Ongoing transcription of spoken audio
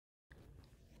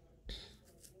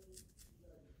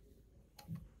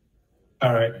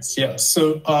All right. Yeah.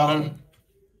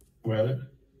 Well,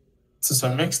 to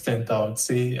some extent, I would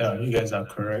say you guys are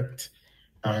correct.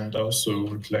 And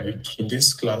also, like in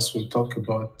this class, we'll talk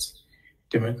about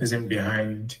the mechanism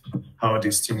behind how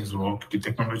these things work, the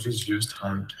technologies used,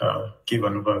 and give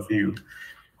an overview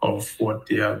of what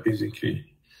they are basically.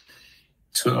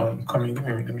 So, coming,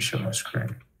 let me share my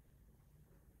screen.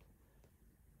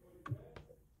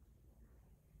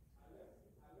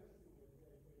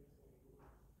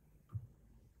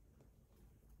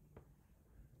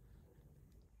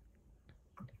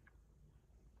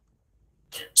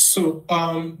 So,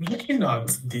 looking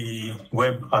at the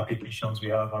web applications we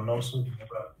have and also the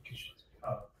mobile applications we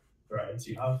have, right?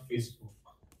 You have Facebook,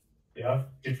 you have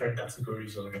different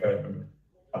categories of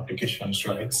applications,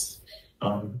 right?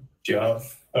 You have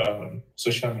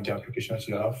social media applications,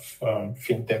 you have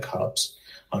fintech apps,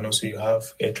 and also you have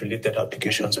related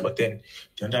applications. But then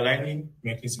the underlying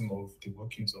mechanism of the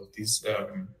workings of these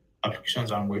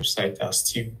applications and websites are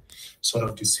still sort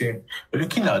of the same. But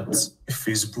looking at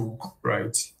Facebook,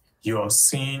 right, you are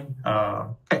seeing,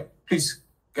 please,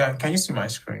 can you see my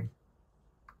screen?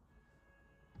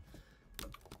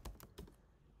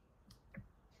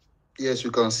 Yes,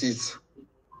 you can see it.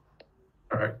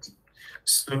 All right.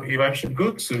 So if I should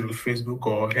go to Facebook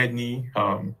or any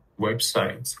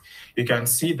website, you can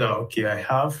see that, okay, I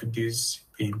have this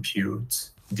input,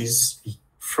 this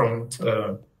front,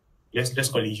 let's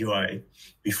call it UI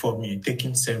before me,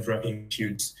 taking several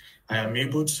inputs. I am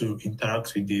able to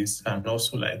interact with this and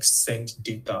also like send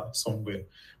data somewhere.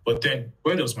 But then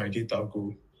where does my data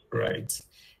go, right?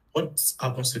 What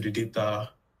happens to the data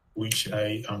which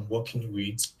I am working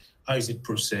with? How is it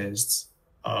processed?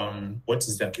 What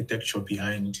is the architecture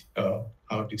behind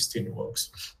how this thing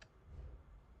works?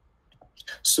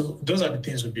 So those are the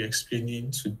things we'll be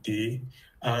explaining today,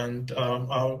 and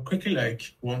I'll quickly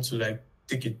want to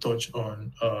take a touch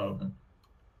on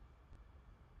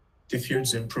the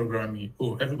fields in programming.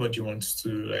 Oh, everybody wants to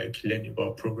learn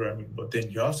about programming, but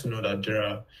then you have to know that there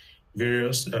are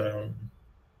various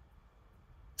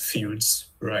fields,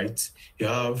 right? You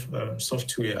have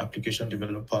software application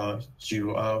developer,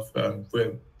 you have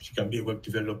web, you can be a web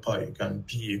developer, you can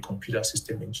be a computer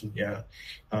system engineer,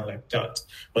 like that.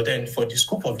 But then for the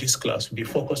scope of this class, we'll be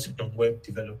focusing on web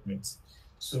development.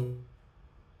 So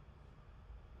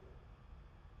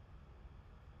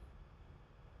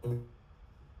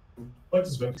what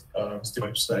is web? It's the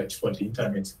website for the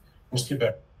internet, mostly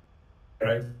by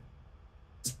right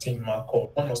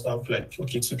markup. One must have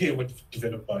okay, to be a web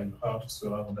developer, you have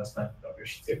to understand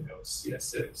HTML,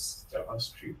 CSS,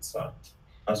 JavaScript, and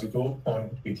as we go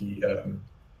on with the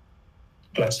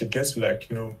class, it gets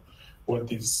what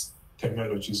these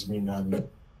technologies mean and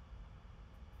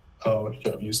how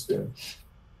you have used them.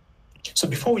 So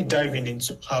before we dive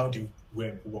into how the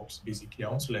web works, basically, I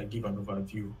want to give an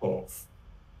overview of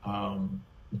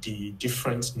the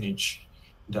different niche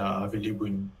that are available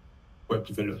in web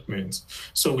development.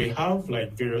 So we have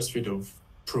various field of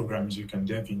programs you can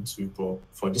delve into, but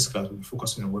for this class, we'll be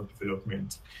focusing on web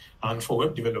development. And for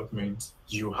web development,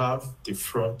 you have the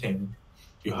front end,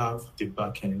 you have the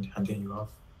back end, and then you have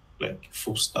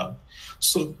full stack.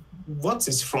 So what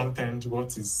is front end?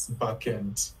 What is back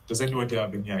end? Does anybody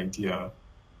have any idea?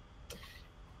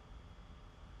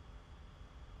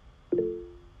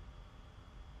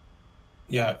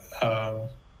 Yeah,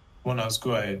 Monas,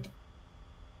 go ahead.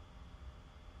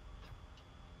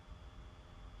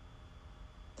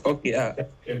 Okay.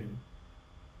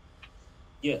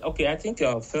 Yeah. Okay. I think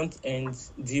front end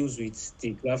deals with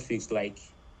the graphics, like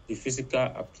the physical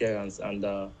appearance, and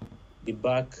the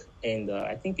back end.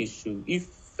 I think it should. If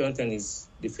front end is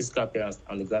the physical appearance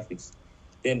and the graphics,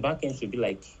 then back end should be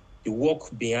like the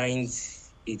work behind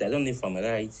it. I don't know if I'm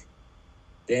right.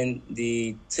 Then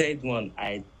the third one,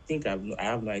 I think I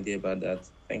have no idea about that.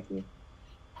 Thank you.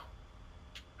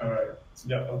 All right.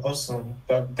 Yeah, awesome.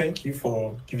 Thank you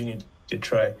for giving it a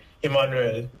try.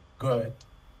 Emmanuel, go ahead.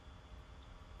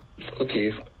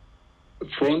 Okay.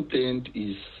 Front end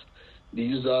is the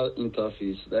user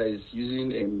interface, that is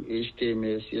using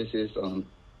HTML, CSS, and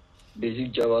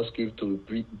basic JavaScript to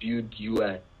build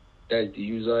UI. That is the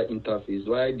user interface.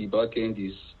 While the back end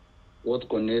is what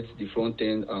connects the front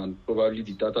end and probably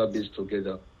the database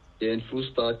together. Then full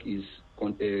stack is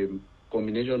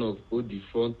combination of both the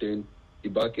front end, the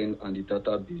back end, and the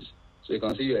database. So you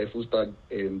can say you're a full stack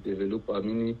developer,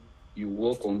 meaning you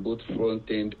work on both front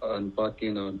end and back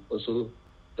end and also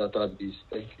database.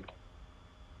 Thank you.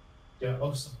 Yeah,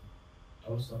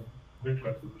 awesome. Great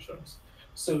contributions.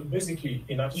 So basically,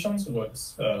 in addition to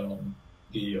what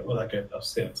the other guys have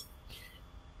said,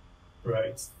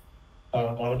 right?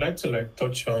 I would like to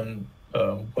touch on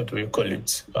what do we call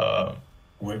it?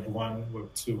 Web 1, Web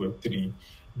 2, Web 3.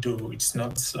 Though it's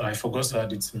not, I forgot to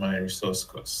add it in my resource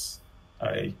because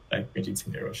I made it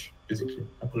in a rush, basically.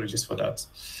 Apologies for that.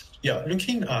 Yeah,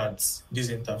 looking at this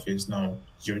interface now,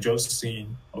 you're just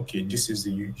seeing, okay, this is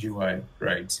the UI,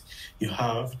 right? You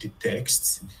have the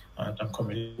text, and I'm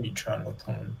commonly trying to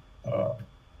turn a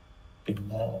bit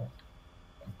more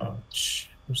about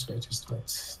which site is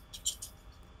that?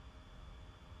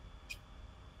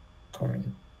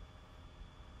 Coming.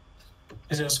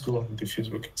 Let's just go on with the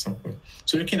Facebook example.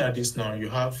 So looking at this now, you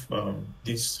have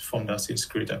this form that says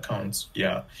create account.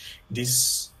 Yeah,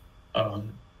 this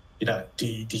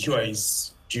the UI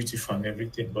is beautiful and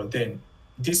everything, but then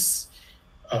this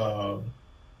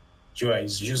UI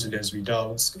is useless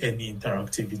without any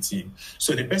interactivity.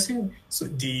 So the person,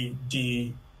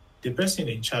 the person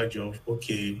in charge of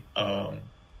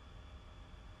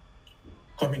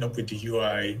coming up with the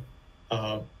UI,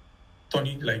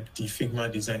 turning like the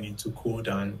Figma design into code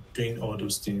and doing all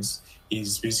those things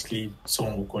is basically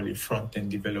someone will call a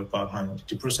front-end developer, and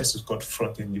the process is called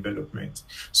front-end development.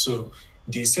 So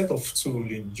the set of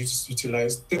tooling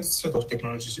utilized, the set of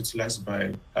technologies utilized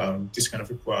by this kind of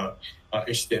people are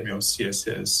HTML,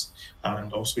 CSS,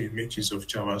 and also you make use of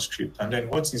JavaScript. And then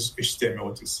what is HTML,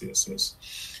 what is CSS?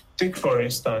 Take for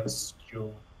instance,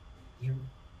 you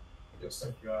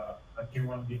yourself, you are a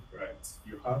human being, right?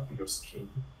 You have your skin,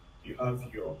 you have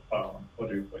your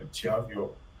you have your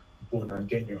bone, and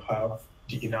then you have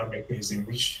the inner mechanism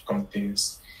which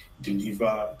contains the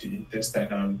liver, the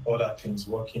intestine, and other things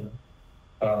working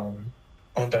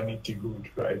underneath the hood,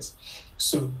 right?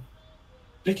 So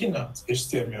looking at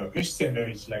HTML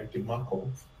is like the markup,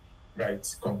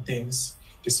 right? Contains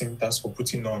the syntax for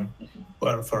putting on,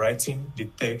 for writing the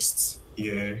text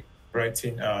here,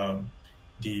 writing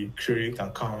the create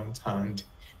account, and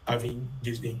having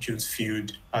this input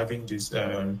field, having this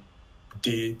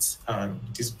date and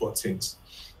these buttons.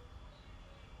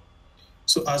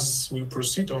 So as we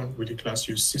proceed on with the class,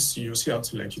 you see how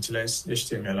to like utilize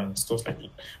HTML and stuff like that.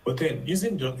 But then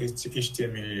using just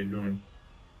HTML alone,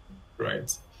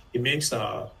 right, it makes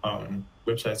our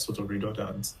website sort of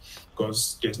redundant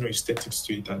because there's no aesthetics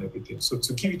to it and everything. So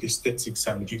to give it aesthetics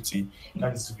and beauty,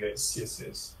 that is where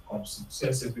CSS comes in.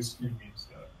 CSS basically means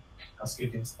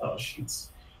cascading style sheets,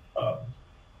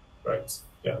 right?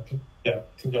 I think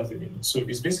that's the meaning. So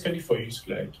it's basically for you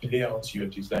to like lay out your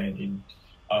design in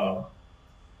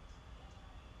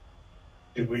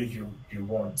the way you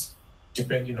want,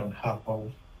 depending on how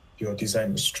your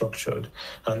design is structured.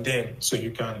 And then, so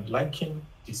you can liken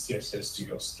the CSS to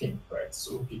your skin, right?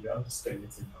 So you have the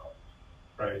skeleton now,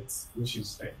 right? Which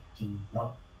is like the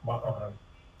markup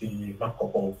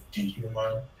of the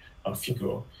human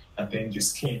figure, and then the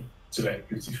skin to like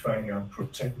beautify and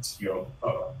protect your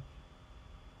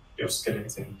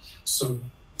skeleton. So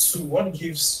what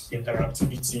gives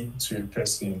interactivity to a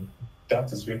person,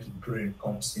 that is where the brain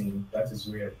comes in. That is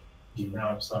where the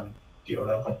nerves and the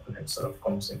other components sort of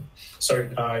comes in. Sorry,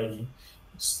 I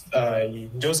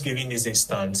just giving this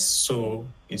instance, so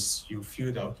you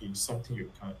feel that okay, it's something you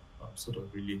can sort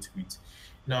of relate with.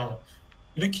 Now,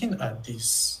 looking at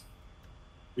this,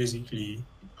 basically,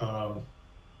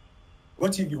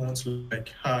 what if you want to like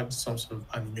add some sort of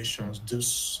animations, do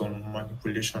some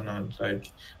manipulation, and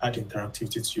like add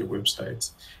interactivity to your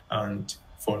website? And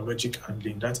for logic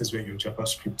handling, that is where your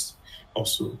JavaScript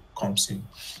also comes in.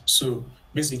 So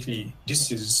basically,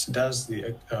 that's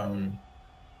the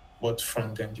what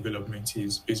front-end development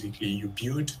is. Basically, you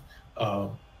build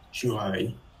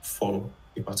UI for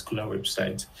a particular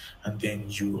website, and then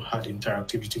you add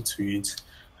interactivity to it,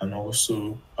 and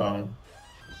also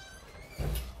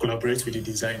collaborate with the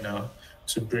designer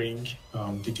to bring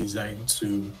the design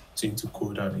into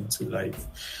code and into life.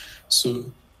 So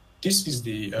this is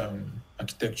the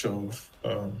architecture of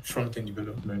front-end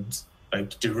development,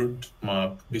 like the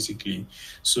roadmap, basically.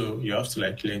 So you have to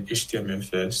like learn HTML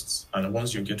first, and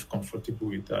once you get comfortable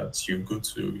with that, you go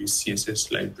to a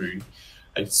CSS library.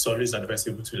 It's always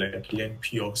advisable to like learn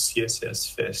pure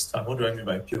CSS first. And what do I mean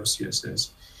by pure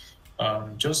CSS?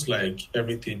 Just like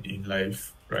everything in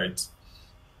life, right?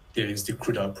 There is the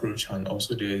crude approach, and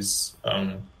also there's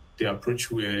the approach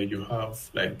where you have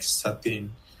like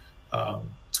certain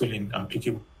tooling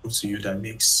applicable to you that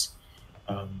makes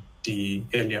the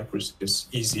earlier process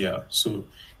easier. So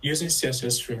using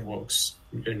CSS frameworks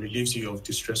relieves you of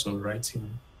the stress of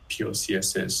writing pure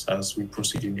CSS. As we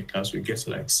proceed in the class, we get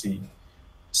to like see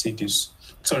this.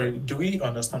 Sorry, do we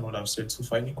understand what I've said so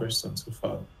far? Any questions so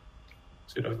far?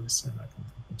 So it doesn't seem like I'm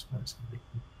talking to myself.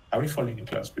 Are we following the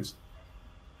class, please?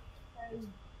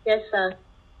 Yes, sir.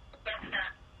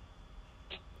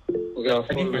 We are Any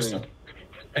following. question?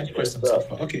 Any questions so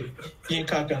far? Okay.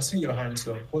 Yinka, I can see your hands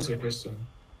up. What's your question?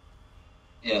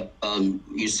 Yeah.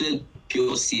 You said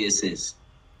pure CSS,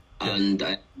 and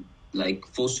I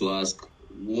forced to ask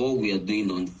what we are doing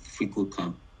on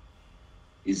FreeCodeCamp.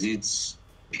 Is it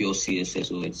pure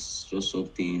CSS or it's just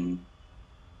something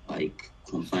like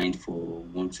confined for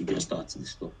one to get started and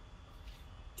stuff?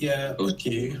 Yeah.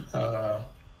 Okay.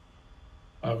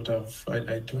 I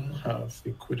don't have a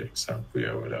good example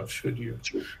I would have showed you,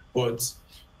 but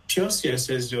pure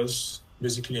CSS just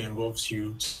basically involves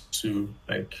you to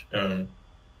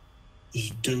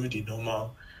you do the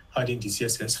normal adding the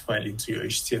CSS file into your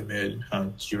HTML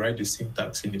and you write the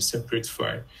syntax in a separate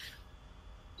file.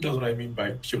 That's what I mean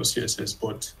by pure CSS.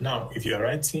 But now, if you're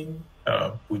writing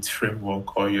with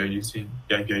framework or you're using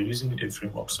a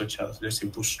framework such as, let's say,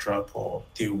 Bootstrap or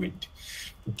Tailwind,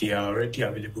 there are already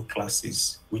available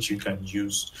classes which you can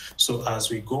use. So as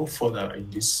we go further in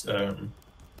this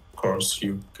course,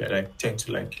 you tend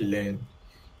to learn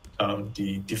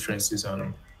the differences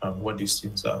and what these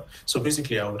things are. So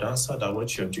basically, I would answer that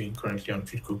what you're doing currently on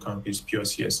FreeCodeCamp is pure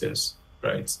CSS,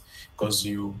 right? Because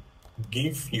you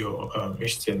give your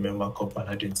HTML markup an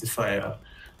identifier,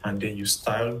 and then you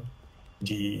style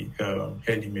the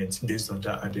elements based on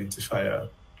that identifier,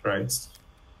 right?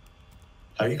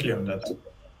 Are you clear on that?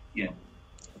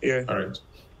 Yeah. All right.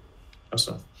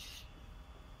 Awesome.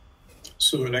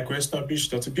 So, like we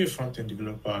established, that to be a front-end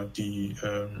developer, the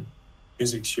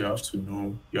basics you have to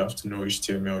know. You have to know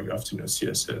HTML, you have to know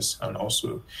CSS, and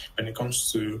also when it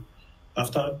comes to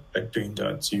after doing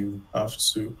that, you have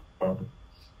to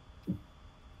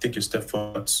take a step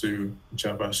forward to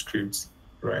JavaScript,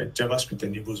 right? JavaScript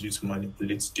enables you to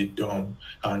manipulate the DOM,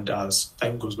 and as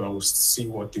time goes by, we'll see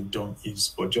what the DOM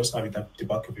is, but just have it at the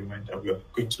back of your mind that we are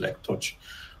going to touch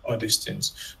all these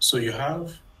things. So you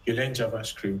learn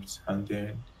JavaScript, and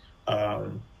then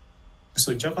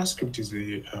so JavaScript is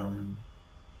a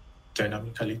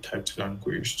dynamically typed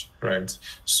language, right?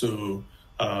 So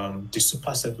the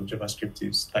superset of JavaScript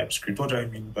is TypeScript. What do I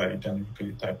mean by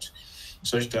dynamically typed?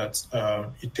 Such that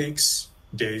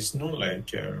there is no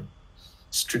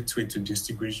strict way to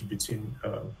distinguish between,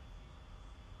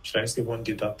 should I say, one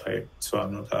data type to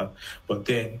another. But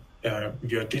then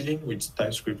if you're dealing with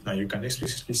TypeScript now, you can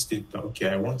explicitly state that, okay,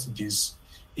 I want this.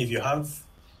 If you have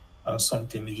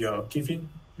something, if you're giving,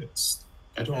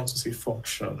 I don't want to say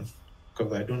function,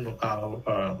 because I don't know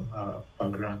how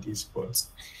background is, but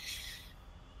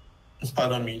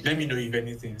pardon me, let me know if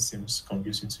anything seems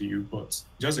confusing to you, but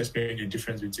just explaining the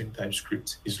difference between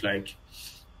TypeScript is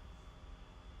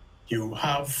you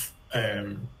have,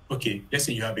 let's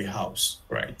say you have a house,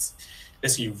 right?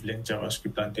 Let's say you've learned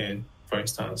JavaScript, and then, for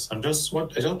instance, I just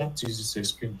want to use this to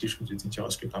explain the difference between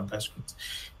JavaScript and TypeScript.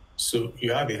 So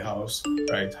you have a house,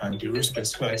 right? And the rule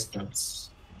specifies that.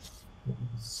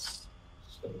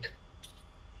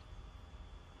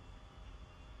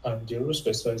 And the rule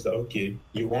specifies that, okay,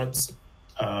 you want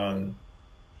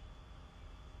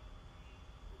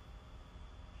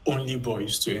only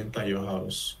boys to enter your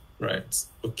house, right?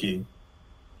 Okay.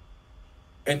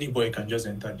 Any boy can just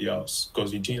enter the house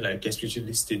because you didn't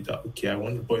explicitly state that, okay, I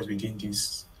want boys within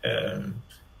this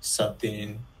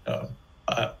certain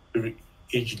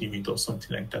age limit or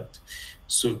something like that.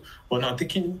 So, but now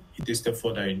taking it a step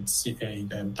further in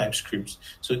TypeScript.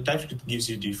 So TypeScript gives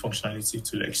you the functionality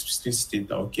to explicitly state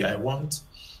that, okay, I want,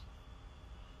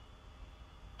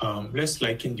 let's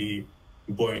liken the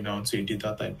boy now to a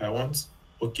data type. I want,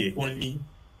 okay, only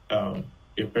a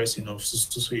person of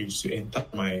so age to enter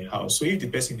my house. So if the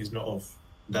person is not of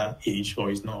that age or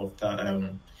is not of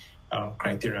that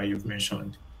criteria you've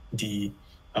mentioned, they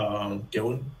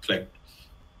won't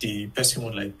the person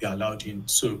won't be allowed in.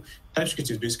 So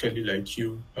TypeScript is basically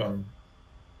you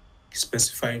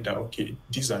specifying that, okay,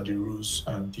 these are the rules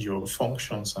and your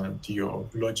functions and your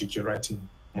logic you're writing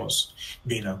must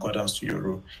be in accordance to your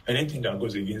rule. Anything that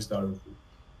goes against that rule,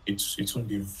 it won't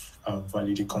be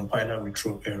valid. The compiler will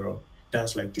throw error.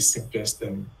 That's the simplest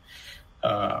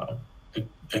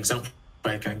example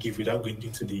I can give without going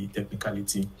into the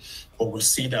technicality. But we'll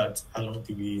see that along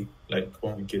the way,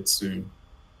 when we get to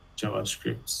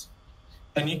JavaScript.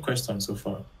 Any questions so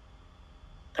far?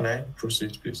 Can I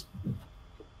proceed, please?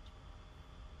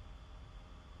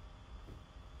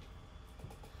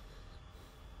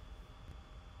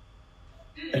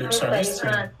 Sorry.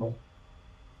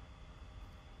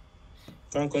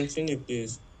 Can continue,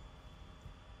 please.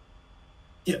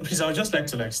 Yeah, please. I would just like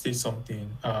to state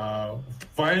something.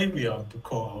 While we are on the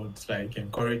call, I would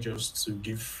encourage us to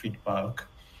give feedback.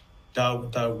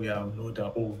 That we know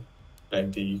that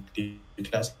the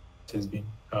class has been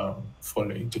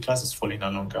following. The class is following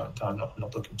along, and I'm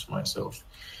not talking to myself.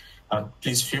 And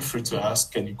please feel free to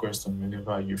ask any question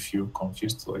whenever you feel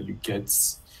confused or you get,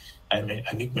 I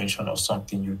make mention of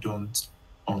something you don't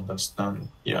understand.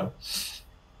 Yeah.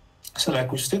 So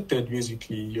like we stated,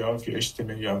 basically, you have your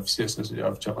HTML, you have CSS, you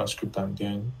have JavaScript, and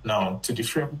then now to the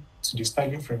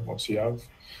styling frameworks, you have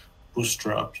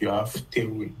Bootstrap, you have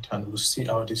Tailwind, and we'll see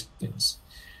how these things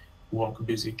work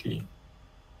basically.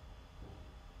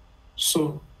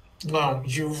 So now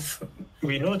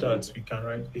we know that we can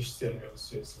write HTML,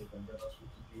 CSS, and then also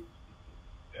to do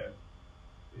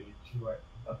the GUI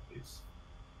interface.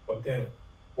 But then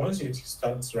once you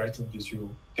start writing this,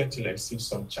 you get to like see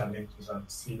some challenges and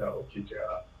see that okay, there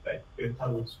are like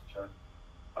better ways you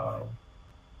can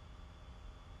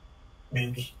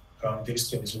make these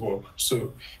things work.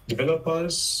 So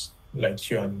developers like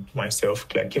you and myself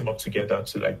like came up together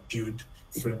to like build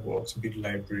frameworks, build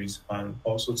libraries, and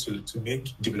also to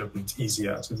make development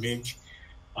easier, to make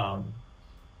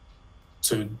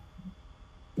to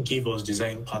give us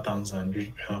design patterns and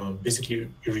basically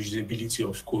reusability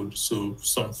of code. So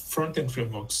some front-end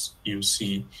frameworks you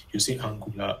see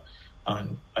Angular,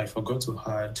 and I forgot to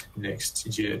add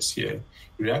Next.js here.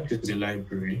 React is the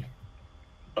library,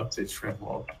 not a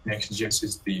framework. Next.js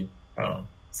is the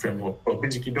framework. But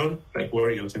basically, don't like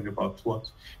worry yourself about what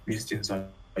these things are.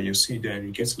 You see them,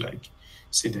 you get to like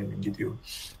see them in video.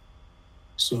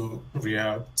 So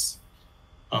React,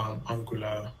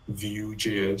 Angular,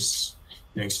 Vue.js,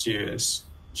 Next.js,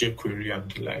 jQuery,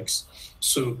 and the likes.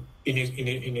 So in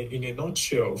a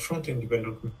nutshell, front-end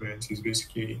development is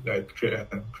basically like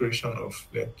creation of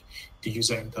like the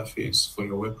user interface for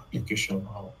your web application,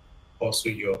 or also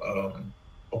your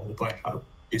mobile app,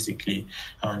 basically.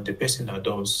 And the person that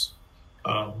does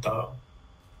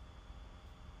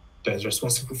that is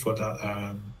responsible for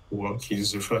that work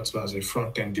is referred to as a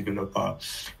front-end developer.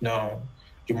 Now,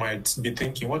 you might be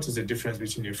thinking, what is the difference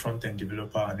between a front-end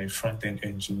developer and a front-end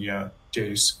engineer? There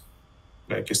is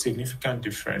like a significant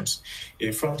difference.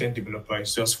 A front-end developer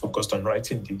is just focused on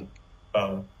writing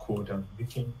the code and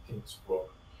making things work,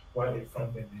 while a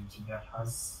front-end engineer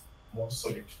has more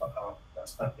solid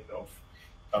understanding of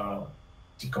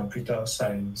the computer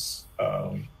science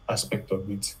aspect of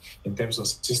it in terms of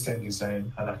system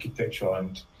design and architecture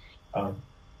and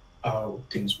how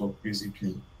things work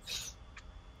basically.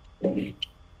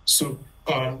 So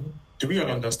do we all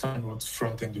understand what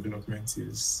front-end development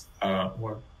is?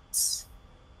 What's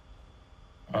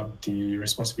the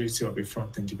responsibility of a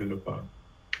front-end developer?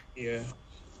 Yeah.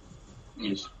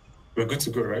 Yes. We're good to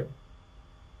go, right?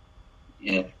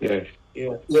 Yeah. Yeah.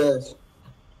 Yes.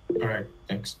 All right,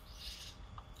 thanks.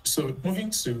 So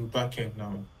moving to backend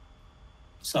now.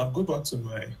 So I'll go back to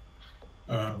my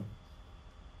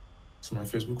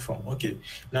Facebook form. Okay,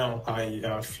 now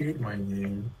I filled my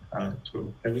name, and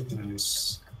so everything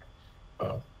is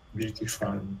really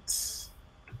different.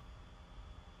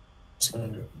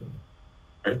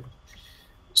 Right?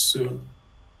 So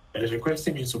it's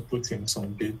requesting me to put in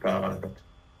some data and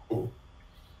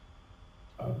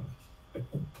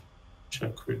let me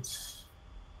check it.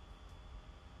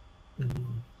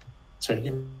 Sorry,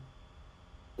 give me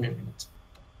a minute.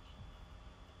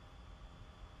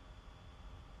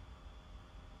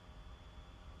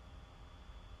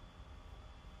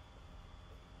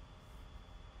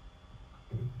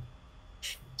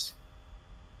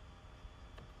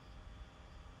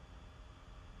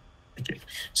 Okay,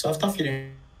 so after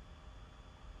filling,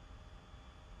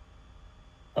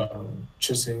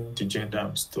 choosing the gender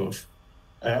and stuff,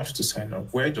 I have to sign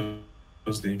up. Where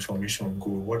does the information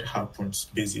go? What happens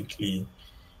basically?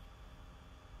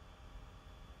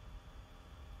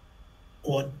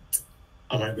 What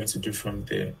am I going to do from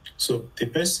there? So the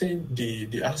person,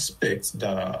 the aspect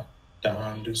that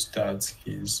handles that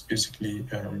is basically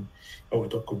I will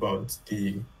talk about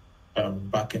the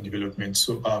back-end development.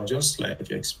 So I'll just like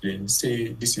explain,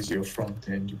 say this is your front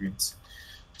end with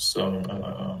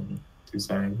some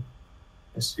design,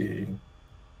 let's say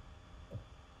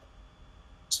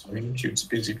some inputs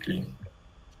basically.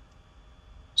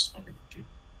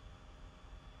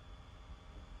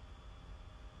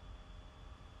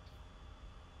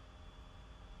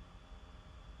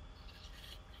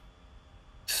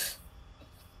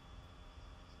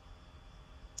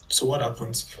 So what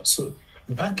happens? So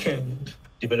back-end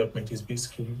development is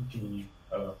basically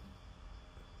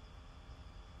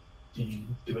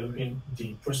developing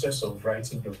the process of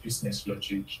writing your business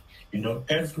logic. You know,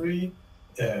 every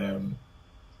web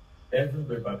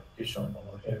application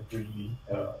or every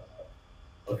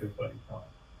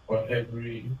or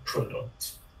every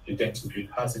product you tend to build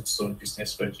has its own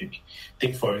business logic.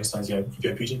 Take for instance, you're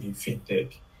building a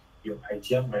fintech. Your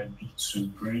idea might be to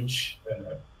bridge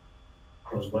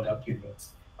cross-border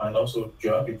payments, and also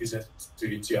you have a business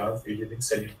to it, you have a unique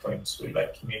selling point to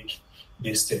like make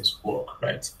these things work,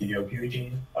 right? If you're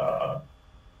building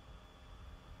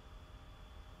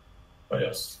what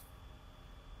else?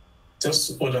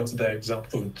 Just hold on to that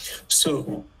example.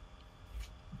 So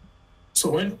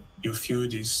when you feel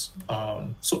this,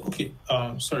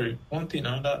 sorry, one thing,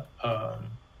 another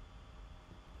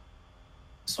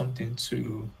something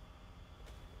to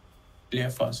clear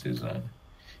fast is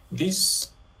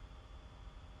this.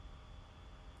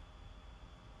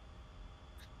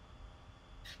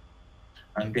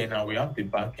 And then we have the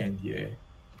back end here,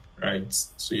 right?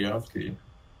 So you have the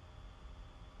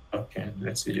back end.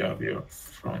 Let's say you have your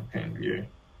front end here.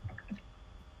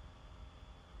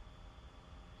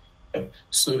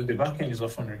 So the back end is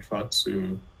often referred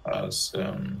to as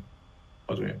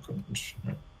how do I call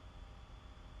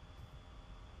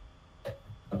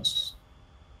it?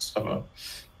 Server.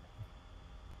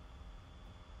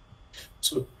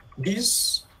 So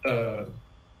this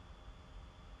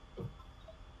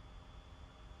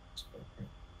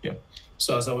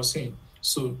so as I was saying,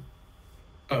 so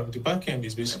the backend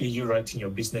is basically you writing your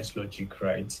business logic,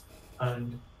 right?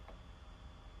 And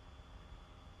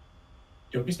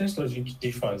your business logic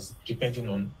differs depending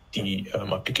on the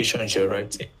applications you're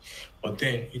writing, but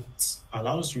then it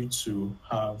allows you to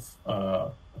have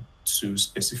to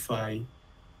specify.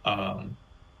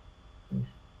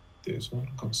 There's one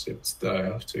concept that I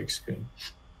have to explain.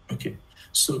 Okay,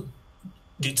 so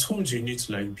the tools you need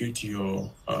to like build your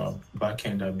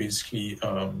backend are basically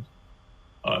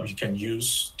you can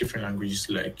use different languages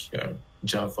like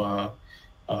Java,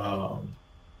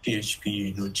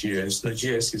 PHP, Node.js.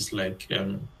 Node.js is like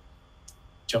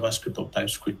JavaScript or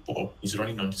TypeScript, or is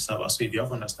running on the server. So if you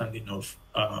have understanding of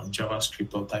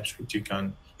JavaScript or TypeScript, you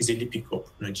can easily pick up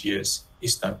Node.js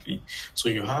instantly. So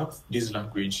you have this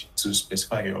language to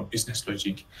specify your business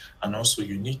logic, and also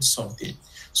you need something.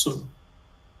 So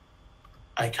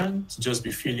I can't just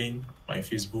be filling my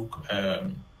Facebook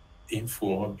info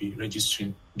or be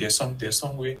registering. There's some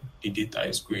way the data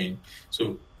is going.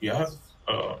 So you have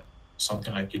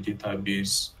something like a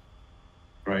database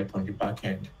right on the back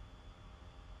end.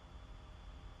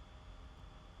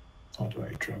 How do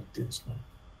I drag this now?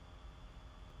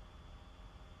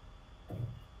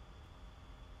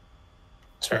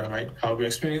 Sorry, I'll be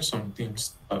explaining some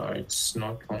things. It's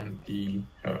not on the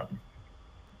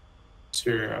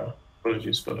serial.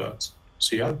 Apologies for that.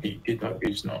 So you have the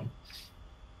database now,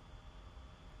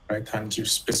 right? And you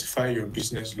specify your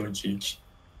business logic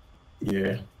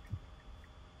here.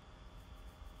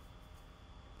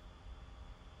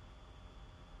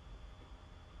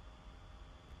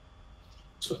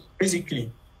 So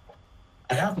basically,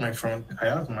 I have my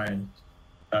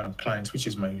client, which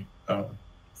is my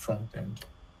front end,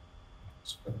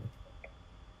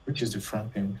 which is the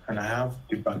front end, and I have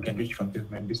the back end, which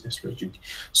contains my business logic.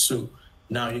 So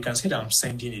now you can see that I'm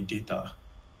sending a data,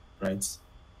 right?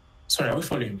 Sorry, are we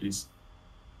following, please?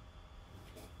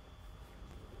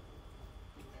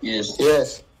 Yes.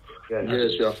 Yes,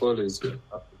 you are following.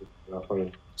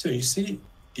 So you see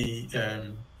the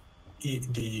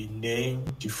name,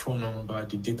 the phone number,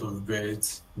 the date of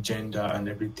birth, gender, and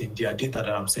everything. They are data that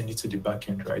I'm sending to the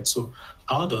backend, right? So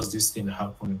how does this thing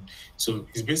happen? So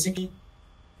it's basically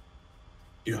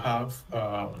you have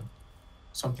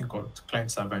something called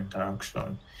client-server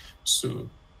interaction. So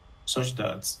such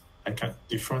that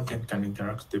the front end can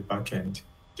interact with the backend.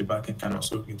 The backend can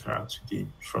also interact with the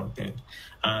front end.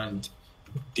 And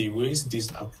the ways this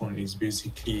happen is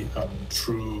basically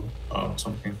through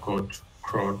something called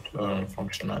CRUD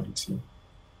functionality.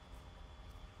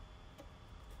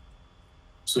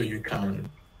 So you can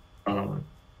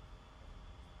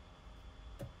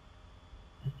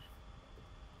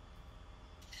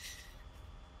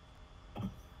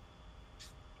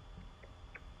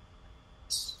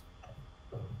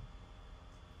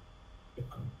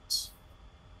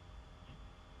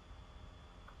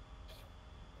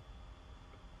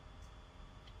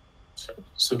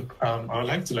I would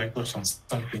like to touch on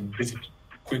something basically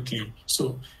quickly.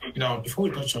 So before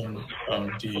we touch on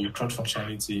the CRUD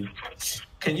functionality,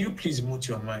 can you please mute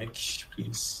your mic,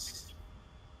 please?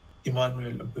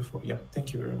 Emmanuel, before. Yeah,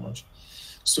 thank you very much.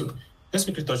 So let's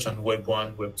quickly touch on Web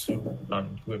 1, Web 2,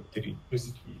 and Web 3.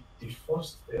 Basically, the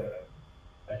first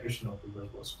iteration of the web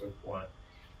was Web 1,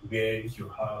 where you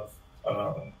have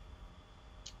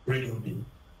read-only,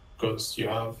 because you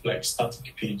have like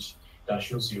static page that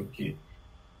shows you, okay,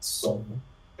 some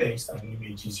text and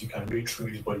images, you can read through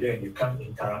it, but then you can't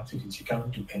interact with it, you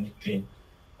can't do anything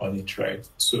on it, right?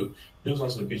 So those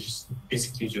also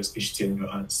basically just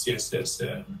HTML and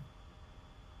CSS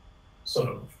sort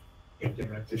of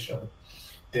implementation.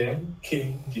 Then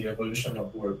came the evolution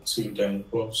of Web 2 that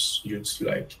involves you to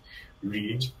like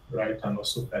read, write, and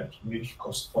also like make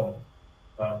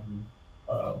um,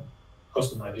 um,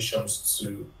 customizations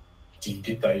to the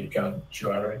data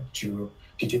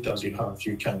the data you have,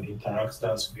 you can interact.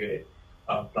 That's where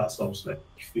platforms like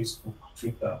Facebook,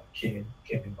 Twitter came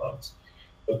about.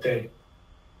 But then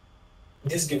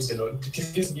this gave a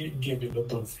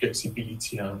lot of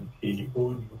flexibility and a whole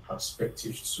new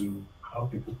perspective to how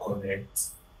people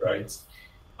connect, right?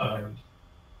 And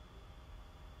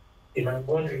if I'm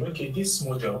wondering, okay, this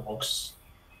model works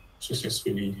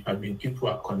successfully. I mean, people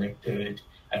are connected.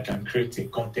 I can create a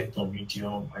content on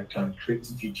Medium. I can create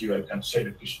video. I can share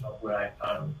location of where I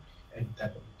am any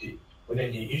time of the day. But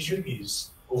then the issue is,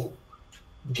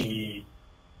 the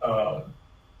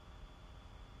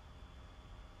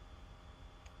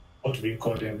what do we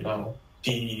call them now?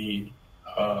 The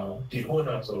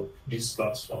owners of this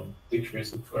platform, take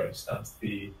Facebook for instance,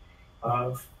 they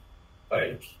have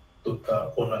like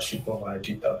total ownership of our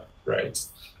data, right?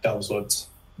 That was what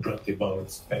brought about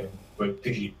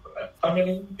Web3. How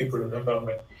many people remember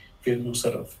when Facebook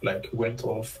sort of like went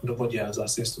off? Nobody has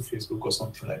access to Facebook or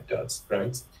something like that,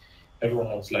 right?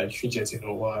 Everyone was like fidgeting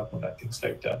or what happened and things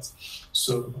like that.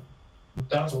 So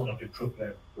that's one of the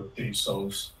problems Web3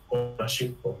 solves: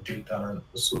 ownership of data and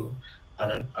also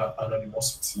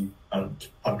anonymity and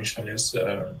permissionless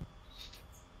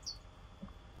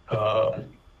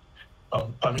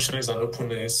permissionless and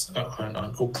openness and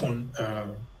an open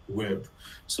web.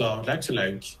 So I would like to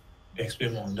like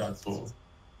explain more on that, but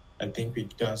I think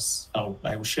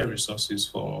I will share resources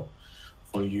for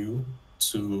you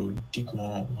to dig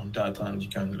more on that, and you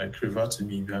can like revert to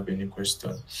me if you have any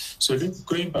questions. So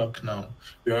going back now,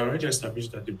 we already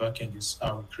established that the backend is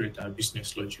how we create our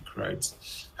business logic, right?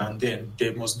 And then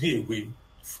there must be a way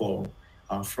for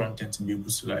our front end to be able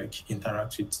to like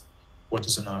interact with what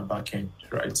is on our backend,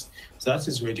 right? So that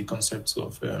is where the concept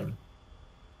of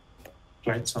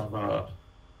client server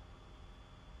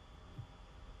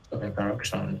of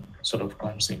interaction sort of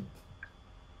comes in.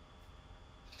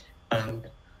 And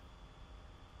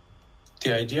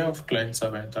the idea of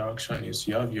client-server interaction is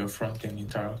you have your front end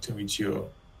interacting with your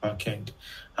backend,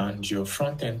 and your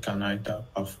front end can either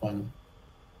perform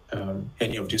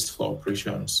any of these four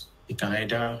operations. It can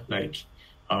either like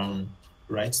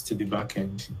write to the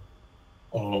backend,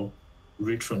 or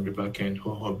read from the backend,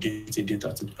 or update the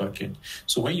data to the backend.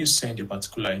 So when you send a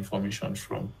particular information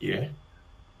from here,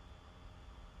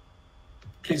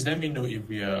 please let me know if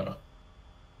we are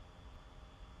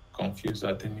confused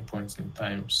at any point in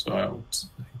time. So I would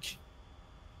like.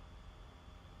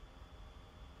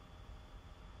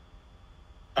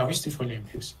 Are we still following,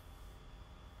 please?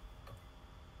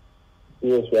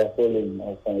 Yes, we are following.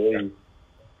 I can hear you.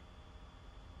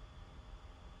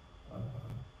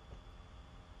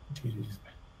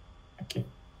 Okay.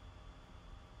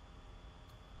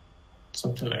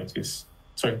 Something like this.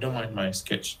 Sorry, don't mind my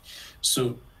sketch.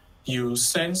 So you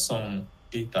send some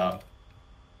data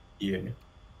here.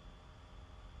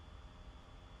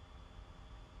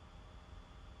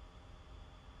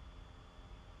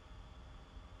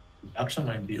 Action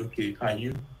might be, okay, are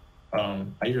you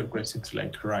requesting to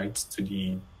like write to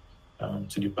the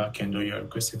backend, or you're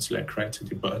requesting to like write to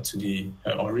the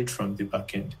or read from the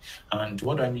backend? And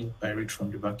what do I mean by read from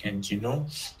the backend? You know,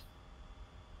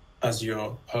 as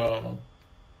your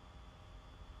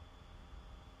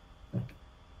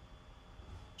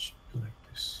like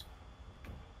this,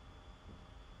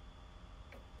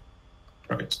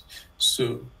 right?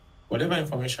 So whatever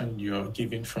information you're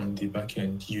giving from the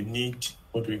backend, you need,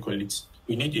 what do we call it?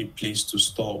 We need a place to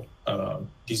store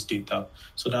this data.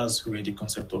 So that's where the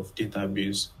concept of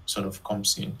database sort of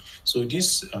comes in. So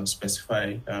this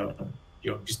specify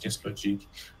your business logic,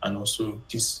 and also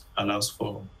this allows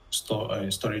for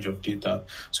storage of data.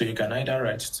 So you can either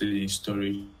write to the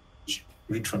storage,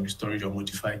 read from the storage, or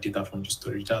modify data from the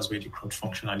storage. That's where the CRUD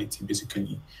functionality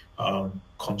basically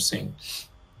comes in.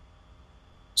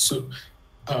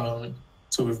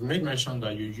 So we've made mention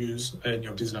that you use any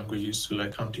of these languages to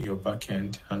like handle your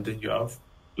backend, and then you have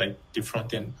like the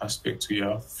front end aspect. So you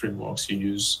have frameworks you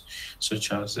use,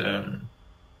 such as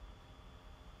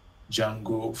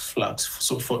Django, Flask.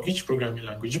 So for each programming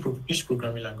language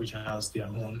has their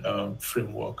own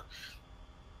framework.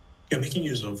 You're making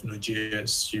use of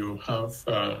Node.js. You have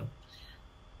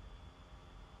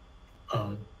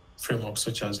frameworks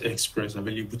such as Express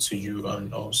available to you,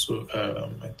 and also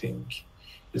I think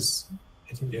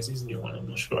there's this new one, I'm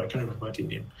not sure, I can't remember the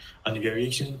name. And if you're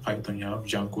using Python, you have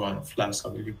Django and Flask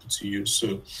available to you.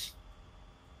 So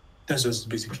that's just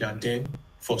basically, and then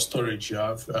for storage, you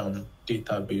have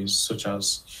database such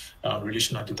as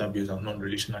relational database and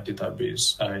non-relational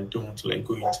database. I don't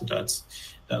go into that.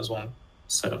 That's one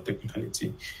side of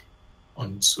technicality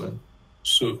on its own.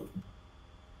 So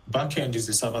backend is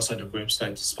the server side of the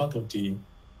website. It's part of the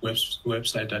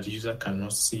website that the user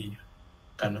cannot see,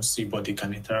 but they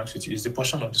can interact with it. It's the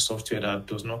portion of the software that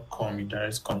does not come in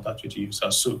direct contact with the user.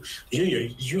 So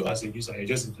you as a user, you're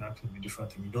just interacting with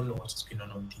different things. You don't know what is going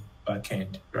on the back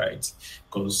end, right?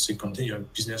 Because it contains your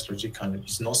business logic and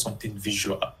it's not something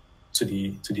visual to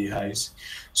the eyes.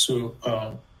 So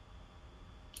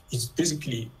it's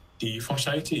basically the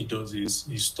functionality it does is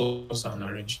it stores and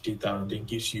arranges data and then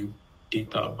gives you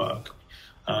data back.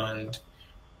 And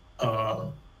I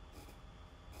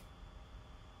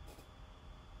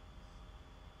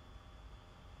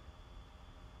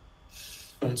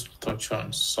want to touch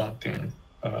on something.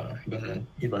 I don't know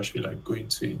if I should go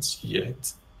into it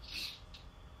yet.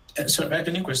 So,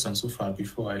 any questions so far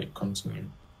before I continue?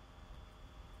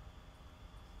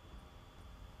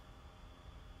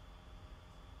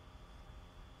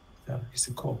 Yeah, it's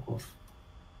a call off.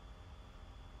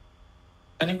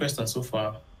 Any questions so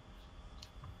far?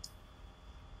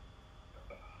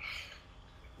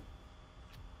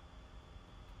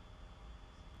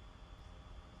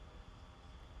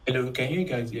 Hello, can you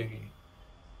guys hear me?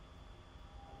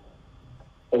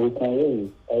 We can hear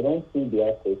you. I don't see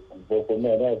the question, but for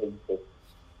me, I don't have any question.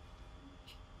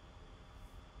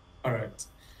 All right.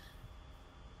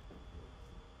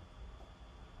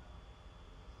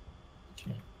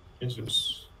 Okay, let's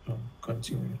just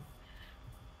continue.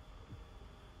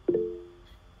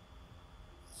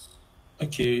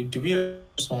 Okay, do we have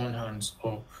someone hands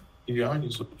up? If your hand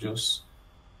is up, just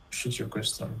shoot your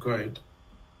question. Go ahead.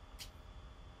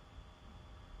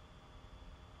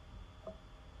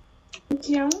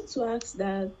 Okay, I want to ask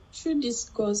that through this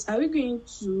course, are we going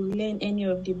to learn any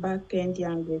of the back-end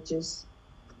languages?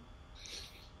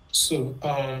 So,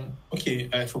 okay,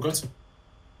 I forgot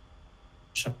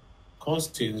to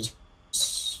course is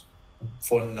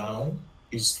for now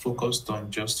is focused on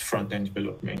just front-end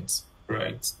development,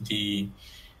 right? The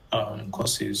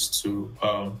course is to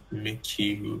make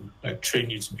you train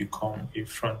you to become a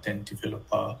front-end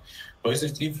developer. But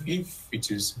if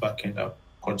it is back-end app,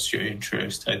 what's your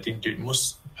interest? I think the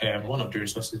most one of the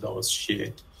resources that was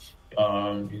shared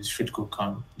is Critical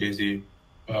Camp. There's a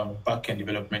back-end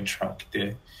development track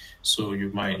there, so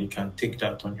you can take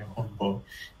that on your own. But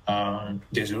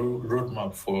there's a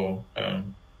roadmap for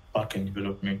back-end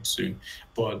development too.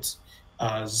 But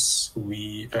as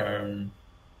we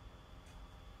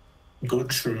go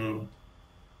through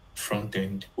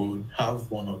front-end, we'll have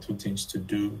one or two things to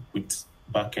do with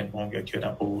back-end one way or the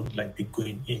other, but we'll be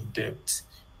going in depth,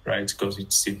 right? Because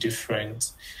it's a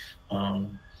different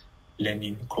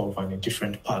learning curve and a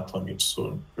different path on its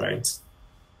own, right?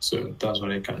 So that's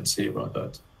what I can say about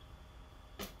that.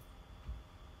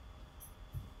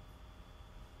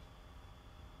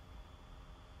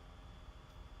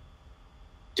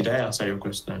 Did I answer your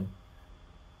question?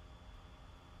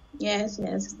 Yes,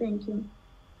 thank you.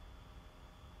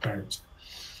 All right.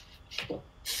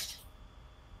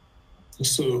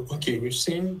 So, okay, we've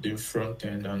seen the front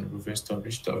end and we've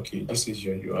established that, okay, this is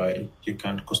your UI. You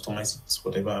can customize it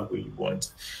whatever way you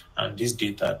want. And this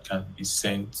data can be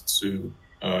sent to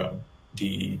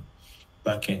the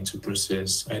backend to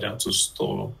process, either to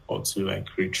store or to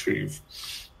retrieve.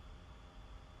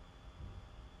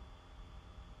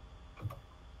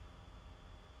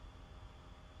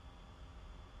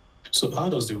 So how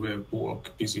does the web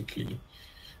work, basically?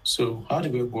 So how the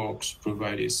web works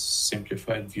provide a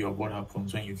simplified view of what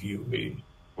happens when you view a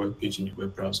web page in your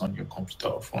web browser on your computer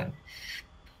or phone.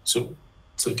 So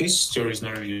this story is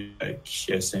not really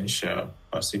essential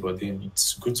per se, but then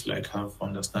it's good to have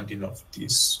understanding of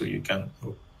this so you can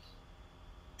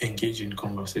engage in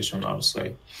conversation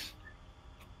outside.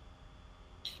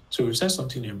 So we said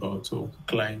something about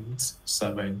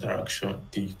client-server interaction.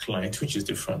 The client, which is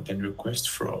the front-end, request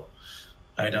for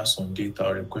either some data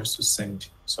or request to send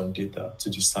some data to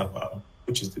the server,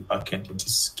 which is the backend in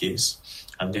this case,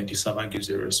 and then the server gives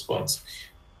a response.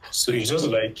 So it's just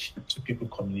two people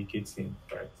communicating,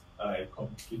 right? I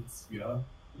communicate,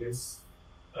 let's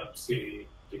say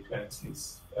the client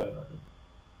is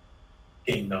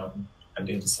A now, and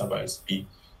then the server is B.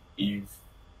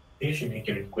 If you make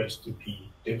a request to B,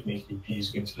 definitely B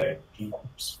is going to B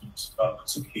back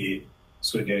to A.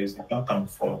 So there is a back and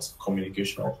forth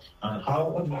communication. And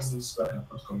what makes this back and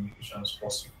forth communication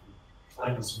possible?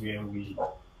 That is where we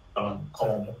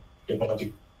come about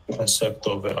the concept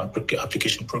of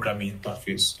application programming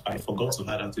interface. I forgot to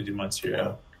add that to the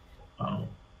material.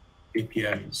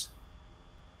 APIs.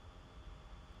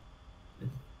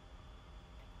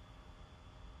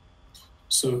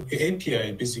 So the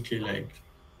API basically like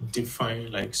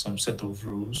define like some set of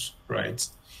rules, right?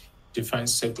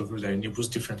 Defines set of rules that enables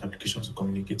different applications to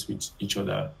communicate with each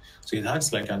other. So it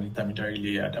acts like an intermediary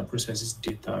layer that processes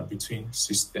data between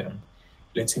system,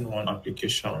 letting one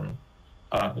application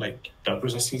like that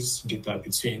processes data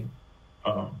between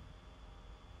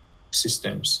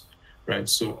systems, right?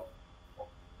 So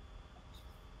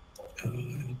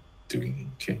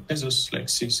okay, let's just like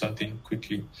see something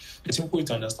quickly. The simple way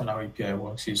to understand how API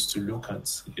works is to look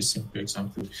at a simple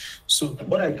example. So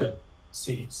what I can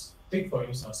say is, take for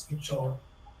instance, picture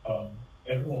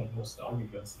everyone knows that only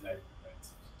goes to library, right?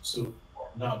 So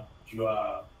now you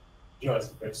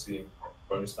as a person,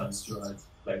 for instance, you are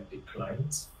like the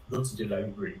client, go to the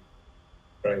library,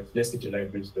 right? Let's say the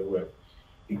library is the web.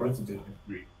 You go to the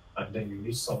library and then you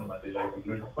meet someone at the library,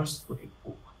 you request for a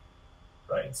book,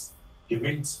 right? You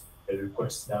meet a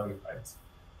request that way, right?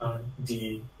 And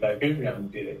the librarian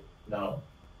there now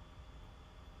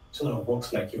sort of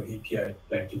works like your API,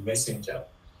 like the messenger.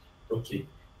 Okay,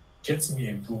 get me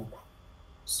a book,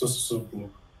 so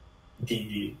book.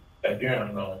 The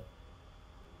librarian now,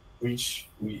 which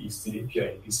is the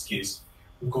API in this case,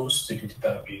 goes to the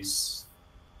database,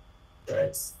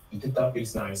 right? The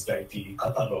database now is like the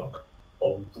catalog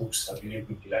of books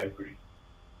available in the library.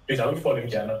 Please, are we following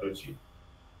the analogy?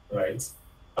 Right?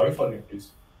 Are we following this?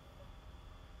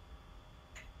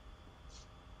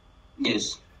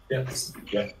 Yes. Yes.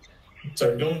 Yeah.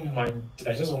 So don't mind.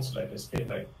 I just want to like explain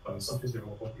like something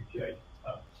about what API.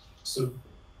 So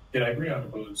the librarian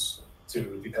goes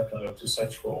to the catalog to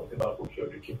search for whatever book you're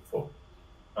looking for,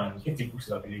 and if the book is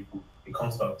available, it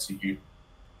comes back to you,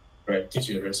 right? Gives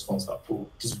you a response that oh,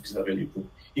 this book is available.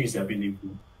 If it's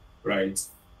available, right?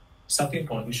 Certain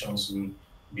conditions will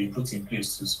be put in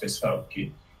place to specify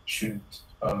okay, should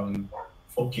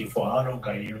for how long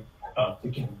are you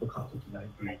taking the book out of the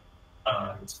library,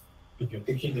 and if you're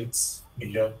taking it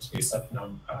beyond a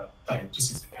certain time, this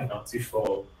is the penalty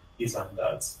for this and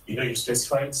that. You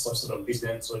specified some sort of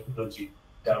business or logic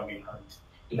that we had.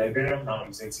 The librarian now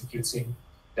is executing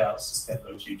that system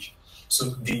logic. So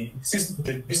the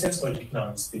business logic now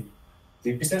is the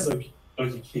business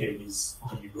logic here is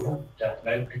the rule that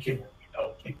library came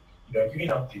up with. You are giving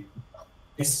out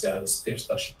these steps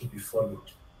that should be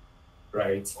followed,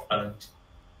 right? And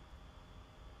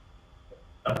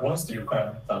once the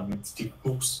requirement are met, the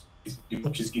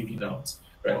book is given out,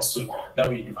 right? So that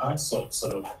way you have some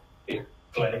sort of a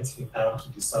client down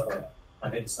to the server,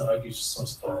 and then the server gives you some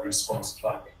sort of response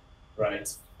back,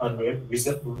 right? And we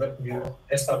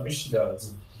establish that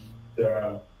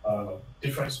there are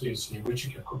different ways in which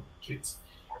you can communicate.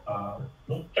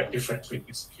 Not like different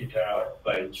ways, there are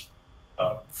like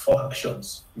 4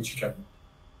 actions which you can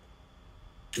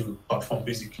to perform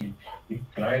basically. You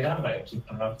can either like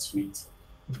interact with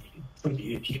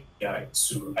the API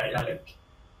to either like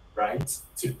write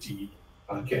to the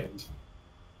backend,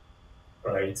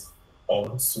 right?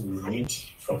 Or to read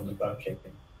from the backend,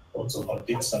 or to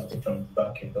update something from the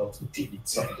backend, or to delete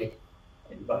something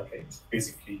in the backend.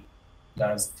 Basically,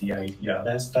 that's the idea.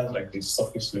 That's like the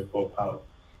surface level of how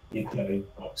API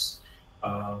works.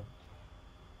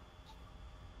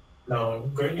 Now,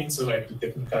 going into like the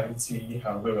technicality,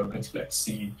 where we're going to like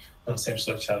see concepts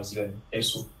such as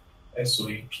SOAP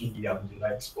and the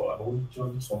likes, but I don't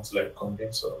want to like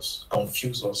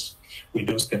confuse us with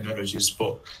those technologies.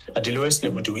 But at the lowest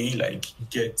level, do we like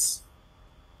get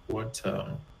what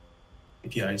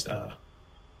APIs are?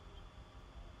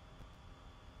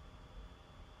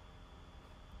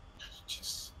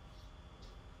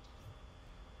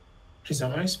 Please,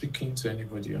 am I speaking to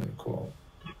anybody on the call?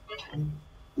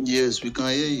 Yes, we can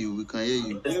hear you. We can hear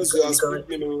you. Yes, you are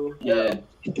speaking. Yeah.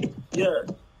 Yeah.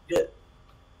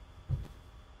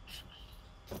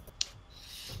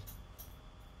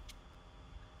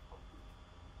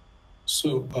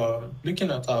 So, looking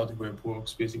at how the web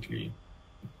works, basically,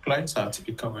 clients are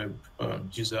typical web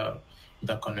user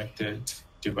interconnected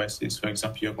devices. For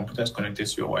example, your computer is connected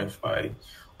to your Wi-Fi,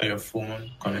 or your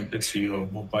phone connected to your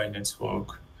mobile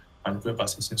network, and web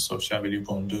accessing software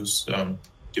available on those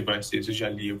devices,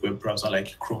 usually a web browser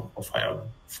like Chrome or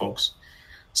Firefox.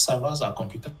 Servers are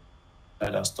computers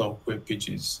that store web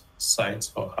pages,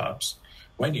 sites, or apps.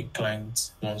 When a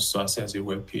client wants to access a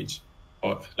web page,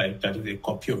 or like that is a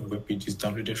copy of a web page is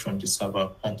downloaded from the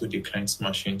server onto the client's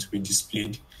machine to be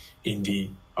displayed in the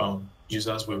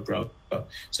user's web browser.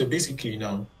 So basically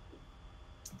now,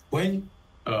 when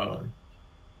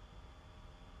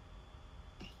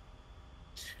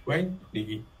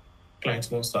the client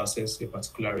wants to access a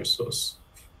particular resource,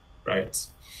 right,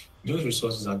 those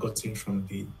resources are gotten from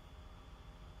the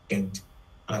end,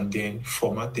 and then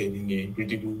formatted in a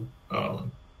readable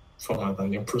format,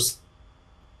 and then processed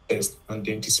and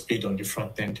then displayed on the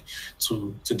front end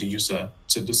to the user.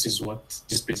 So this is what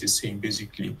this page is saying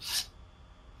basically.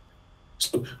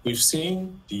 So we've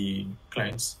seen the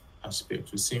client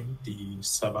aspect, we've seen the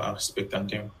server aspect, and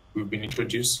then we've been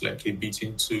introduced like a bit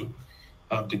into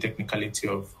the technicality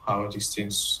of how these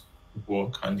things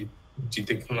work and the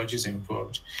technologies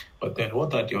involved. But then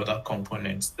what are the other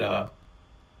components that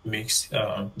makes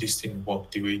this thing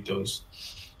work the way it does?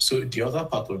 So the other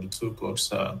part of the toolbox,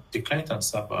 the client and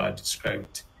server are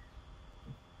described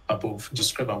above,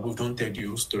 and we don't tell the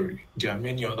whole story. There are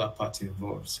many other parts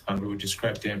involved, and we will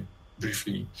describe them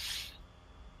briefly.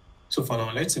 So for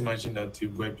now, let's imagine that the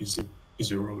web is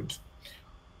a road.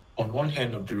 On one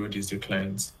end of the road is the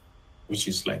client, which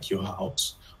is like your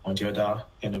house. On the other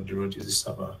end of the road is the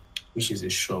server, which is a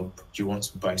shop you want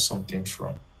to buy something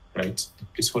from, right?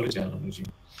 Please follow the analogy.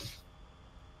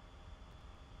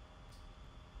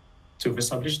 So we've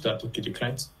established that, okay, the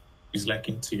client is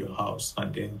likened to your house,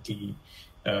 and then the,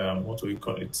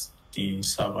 the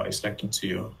server is likened to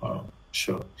your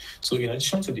shop. So in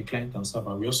addition to the client and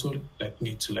server, we also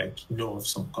need to know of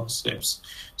some concepts,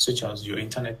 such as your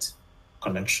internet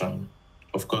connection.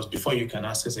 Of course, before you can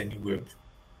access any web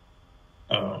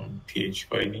page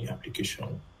or any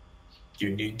application,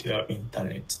 you need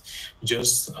internet,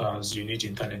 just as you need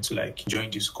internet to join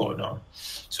this call now.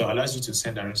 So it allows you to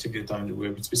send and receive data on the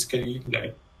web. It's basically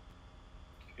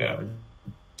the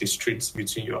streets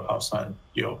between your house and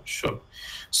your shop.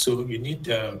 So you need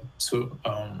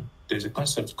there's a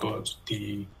concept called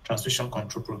the transmission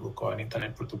control protocol and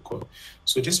internet protocol.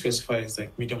 So this specifies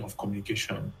medium of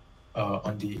communication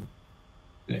on the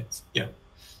net. Yeah.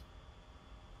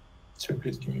 So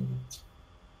please give me a minute.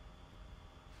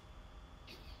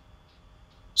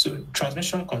 So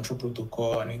transmission control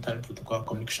protocol and internet protocol,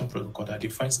 communication protocol that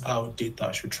defines how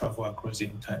data should travel across the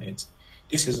internet.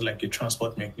 This is like a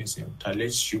transport mechanism that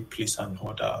lets you place an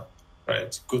order,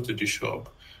 right? Go to the shop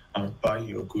and buy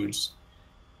your goods.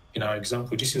 In our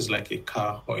example, this is like a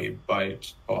car or a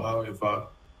bike or however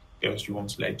else you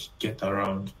want to get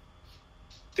around.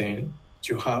 Then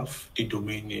you have the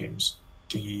domain names,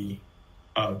 the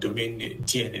domain name,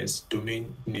 DNS,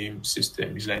 domain name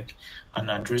system is like an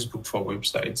address book for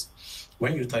websites.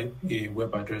 When you type a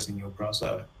web address in your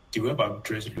browser, the web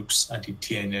address looks at the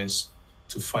DNS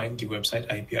to find the website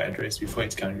IP address before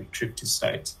it can retrieve the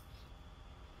site.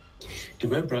 The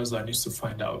web browser needs to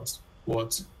find out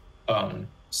what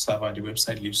server the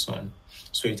website lives on,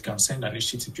 so it can send an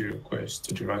HTTP request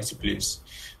to the right place.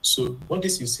 So what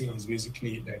this is saying is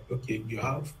basically okay, you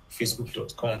have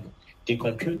facebook.com. The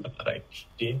computer,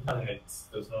 the internet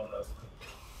does not understand.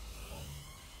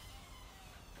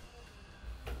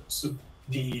 So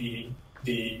the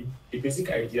basic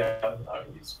idea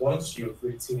is once you're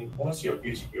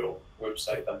using your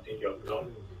website and then you're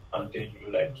done, and then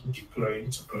you deploy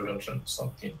it to production or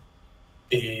something,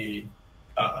 an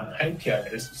IP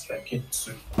address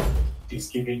is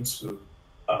given to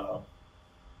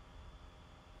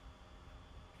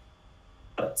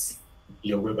that's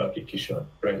your web application,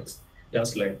 right?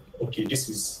 That's okay, this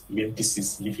is where this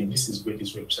is living, this is where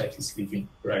this website is living,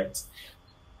 right?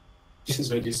 This is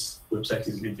where this website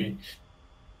is living.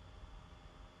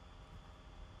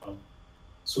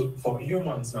 So for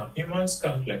humans now, humans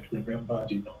can't remember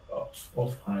the number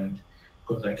offhand,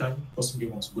 because I can't possibly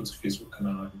want to go to Facebook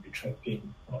now and be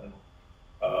typing on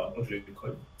what do you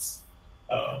call it?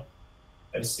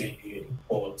 Let's say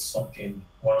import something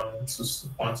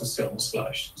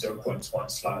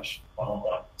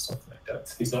 127/0.1/11, something like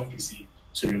that. It's not easy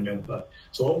to remember.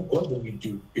 So what do we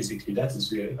do? Basically, that is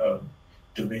where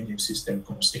domain name system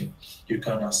comes in. You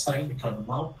can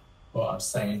map or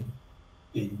assign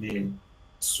a name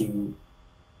to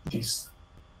this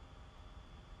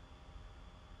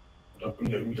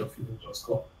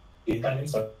www.facebook.com. The internet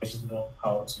services know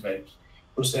how to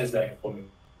process that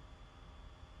information.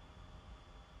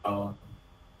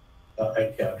 The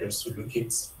IP address to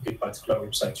locate the particular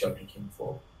website you're looking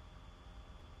for.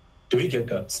 Do we get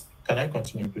that? Can I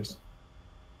continue, please?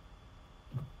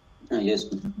 Yes.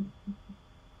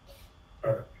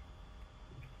 All right.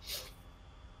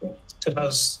 So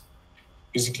that's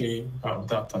basically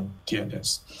that and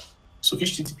DNS. So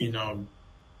HTTP now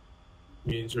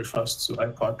refers to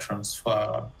hyper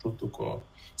transfer protocol.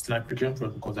 It's an aggregation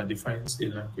protocol that defines a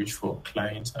language for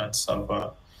client and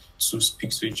server to speak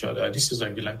to each other. This is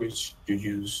the language you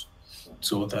use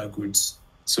to order goods.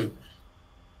 So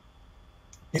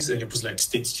this enables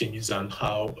state changes and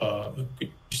how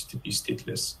HTTP is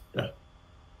stateless. Yeah,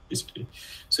 basically.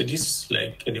 So this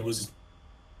enables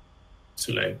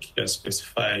to like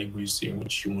specify ways in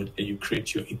which you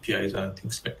create your APIs and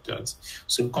things like that.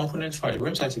 So component file,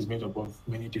 website is made up of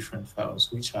many different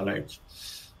files, which are like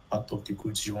part of the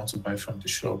goods you want to buy from the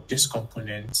shop. These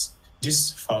components,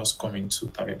 these files come in two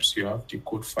types. You have the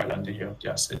code file and then you have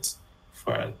the assets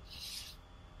file.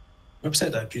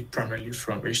 Websites are built primarily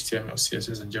from HTML,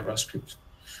 CSS, and JavaScript,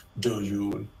 though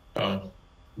you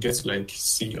get to like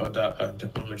see other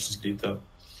technologies later.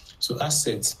 So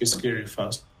assets basically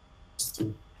refers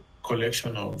to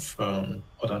collection of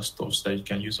other stuff that you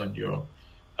can use on your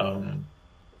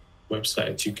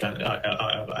website. You can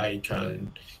I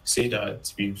can say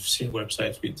that we've seen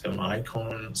websites with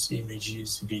icons,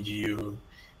 images, video,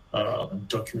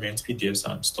 documents, PDFs,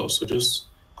 and stuff. So those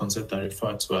concepts are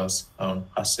referred to as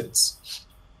assets.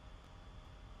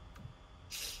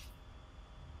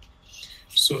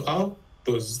 So how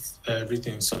does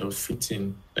everything sort of fit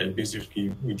in basically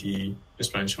with the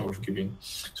explanation we've given?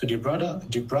 So the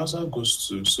browser goes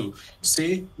to, so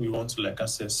say we want to like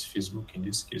access Facebook in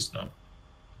this case now.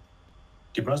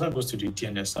 The browser goes to the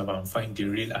DNS server and find the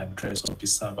real address of the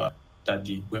server that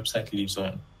the website lives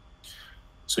on.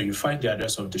 So you find the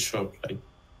address of the shop, like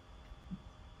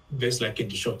there's like in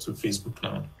the shop to Facebook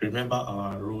now. Remember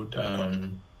our road,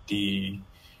 the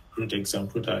road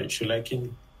example that you should like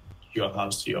in your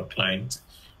house to your client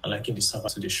and like in the server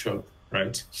to the shop,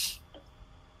 right?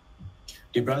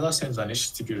 The browser sends an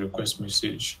HTTP request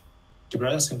message. The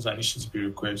browser sends an HTTP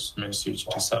request message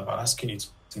to the server asking it to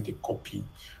send a copy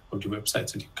of the website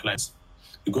to the client.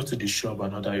 You go to the shop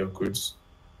and order your goods.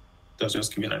 That's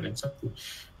just giving an example.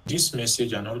 This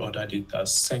message and all other data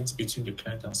sent between the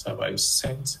client and server is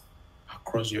sent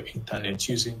across your internet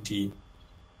using the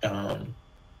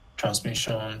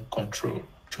transmission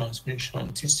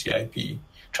TCP,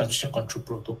 transmission control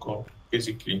protocol,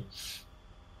 basically.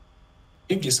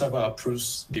 If the server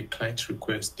approves the client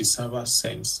request, the server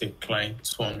sends a client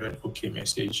 200 OK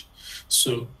message.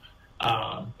 So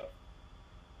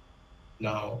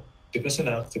now the person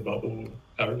asked about,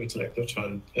 are we going to like touch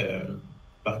on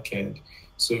backend?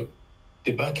 So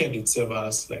the backend itself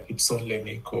has like its own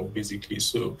learning curve, basically.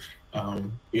 So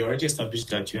we already established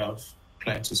that you have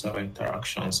client to server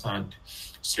interactions, and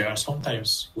so there are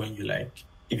sometimes when you like,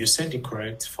 if you send the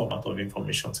correct format of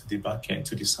information to the backend,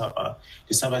 to the server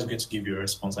is going to give you a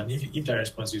response. And if that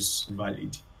response is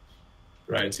valid,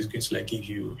 right, it's going to like give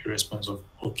you a response of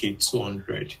okay,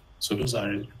 200. So those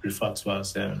are referred to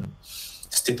as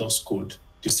status code,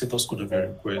 the status code of a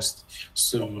request.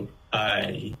 So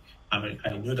I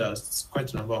know that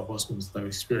quite a number of us must have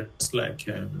experienced like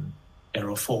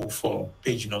error 404,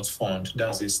 page not found.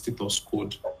 That's a status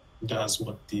code. That's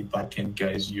what the backend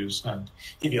guys use. And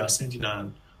if you are sending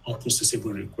an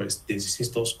unprocessable request, there's a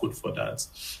status code for that.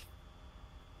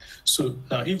 So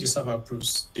now if the server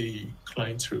approves the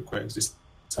client request, the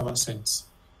server sends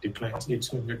the client a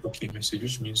 200 OK message,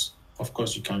 which means, of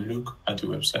course, you can look at the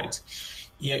website.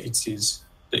 Here it is,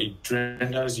 it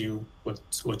renders you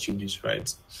what you need,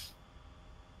 right?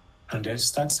 And then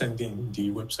start sending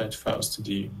the website files to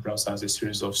the browser as a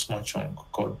series of small chunks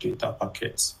called data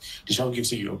packets. The shell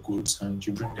gives you your goods and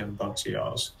you bring them back to your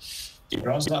house. The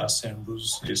browser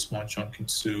assembles the small chunk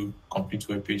into complete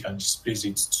web page and displays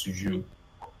it to you.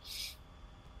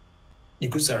 The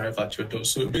goods arrive at your door.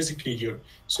 So basically,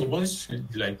 so once you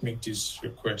like make this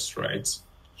request, right,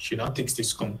 she now takes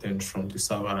this content from the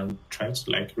server and tries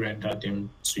to like render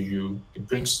them to you. It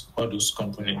brings all those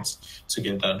components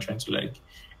together and trying to like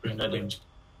render them.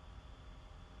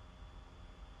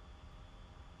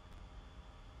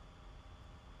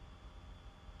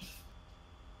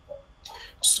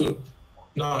 So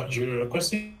now you're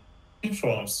requesting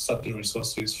from certain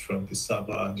resources from the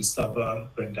server, and the server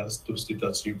renders those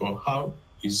data to you. But how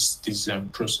is this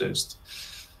processed?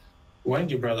 When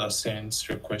the browser sends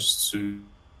requests to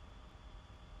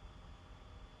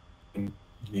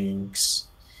links,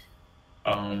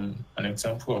 an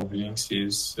example of links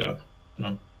is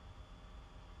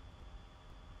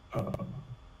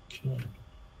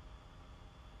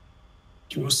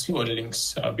you will see what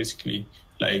links are basically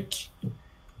like.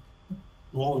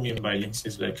 What we mean by links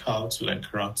is like how to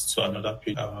like route to another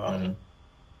page. We'll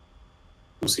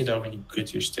see that when you create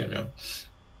HTML.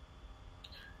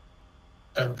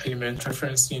 Element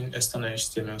referencing external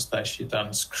HTML style sheet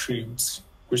and scripts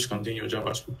which contain your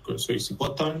JavaScript code. So it's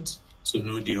important to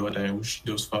know the order in which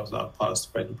those files are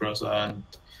passed by the browser and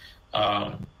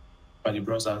by the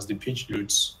browser as the page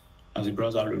loads, as the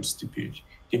browser loads the page.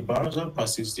 The browser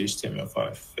passes the HTML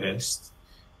file first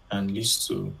and leads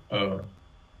to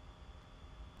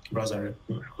browser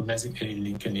recognizing any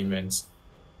link elements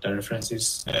that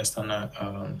references the external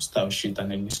style sheet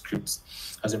and any scripts.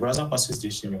 As the browser passes the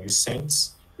HTML, it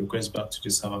sends requests back to the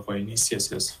server for any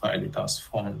CSS file it has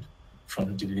found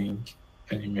from the link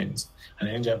element, and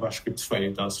any JavaScript file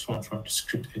it has found from the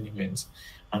script element,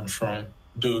 and from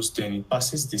those, then it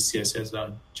passes the CSS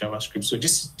and JavaScript. So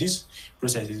this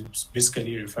process is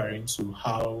basically referring to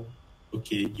how,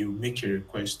 okay, you make a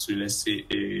request to, let's say,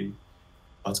 a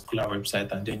particular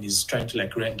website, and then it's trying to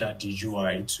like render the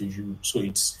UI to you. So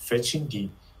it's fetching the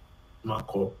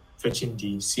markup, fetching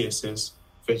the CSS,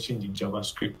 fetching the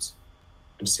JavaScript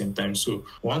at the same time. So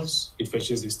once it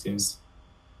fetches these things,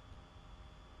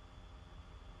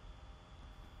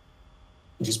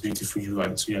 this beautiful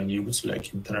UI, so you're able to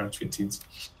like interact with it.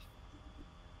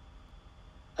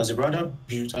 As the browser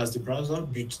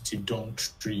built the DOM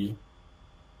tree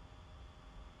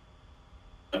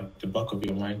at the back of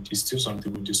your mind, is still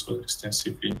something we discuss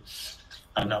extensively,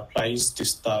 and applies the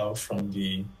style from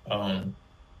the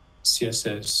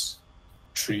CSS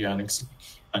tree and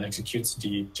executes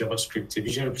the JavaScript. A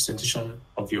visual representation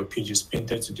of your page is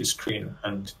painted to the screen,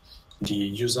 and the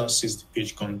user sees the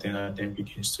page content and then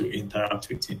begins to interact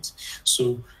with it.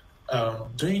 So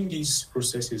doing these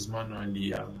processes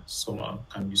manually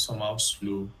can be somehow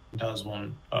slow. That's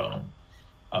one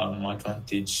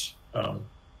advantage.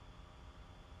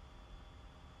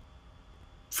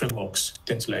 Frameworks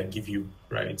tend to like give you,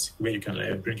 right, where you can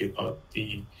like bring about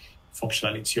the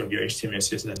functionality of your HTML,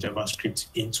 CSS, and JavaScript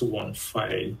into one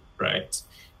file, right?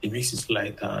 It makes it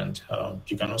lighter, and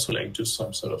you can also like do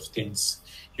some sort of things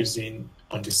using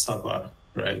on the server,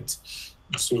 right?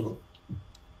 So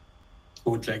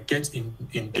we would like get in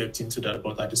depth into that,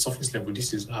 but at the surface level,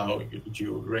 this is how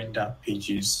you render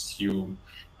pages. You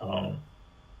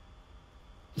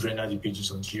render the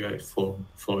pages on GUI for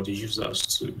the users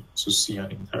to see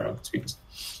and interact with.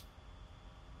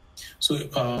 So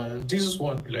this is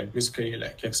one like basically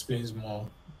like explains more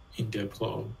in depth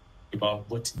about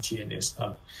what DNS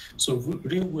are. So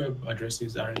real web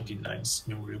addresses are really nice,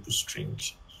 memorable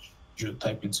strings. You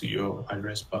type into your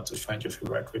address bar to find your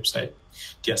favorite website.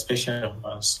 There are special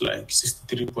numbers like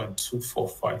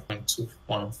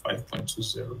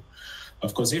 63.245.215.20.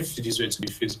 Of course, if this were to be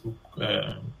Facebook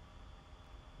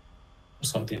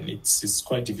something, it's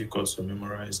quite difficult to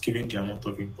memorize given the amount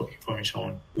of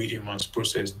information we humans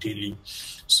process daily.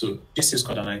 So this is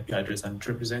called an IP address and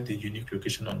represents a unique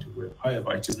location on the web.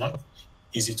 However, it is not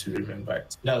easy to remember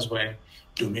it. That's why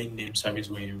domain name services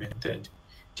were invented.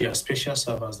 There are special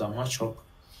servers that match up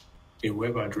a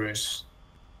web address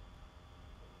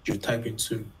you type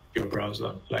into your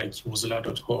browser, like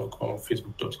mozilla.org or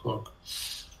facebook.org.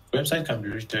 Website can be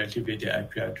reached directly via the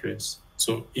IP address.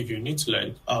 So if you need to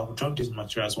like, I'll drop these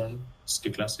materials once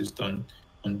the class is done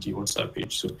on the WhatsApp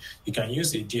page. So you can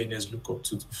use a DNS lookup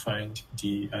to find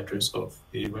the address of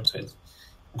a website.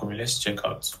 Okay, let's check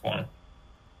out one.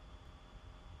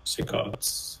 Check out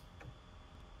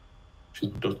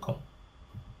facebook.com.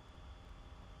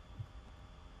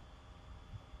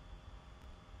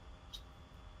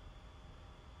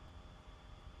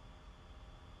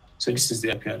 So this is the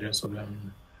IP address of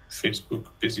Facebook,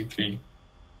 basically.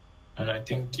 And I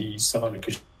think the server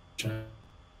location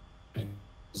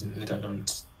is in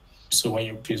Netherlands. So when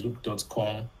you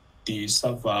facebook.com, the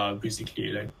server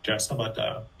basically, like there are servers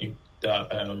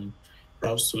that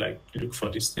browse to like look for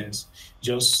these things,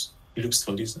 just looks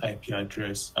for this IP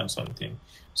address and something.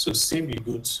 So say we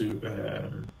go to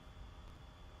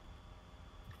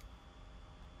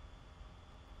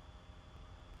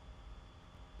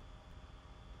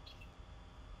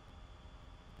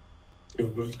you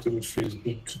go to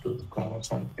facebook.com or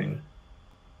something,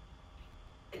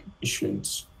 you should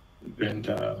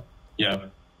render, yeah,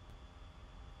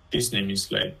 this name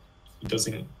is like, it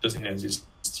doesn't exist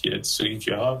yet. So if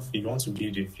you want to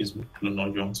build a Facebook clone or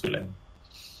you want to like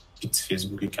hit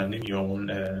Facebook, you can name your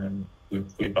own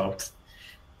web app,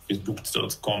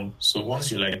 facebook.com. So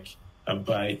once you like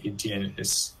buy a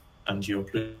DNS and you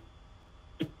upload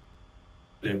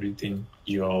everything,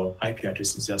 your IP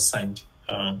address is assigned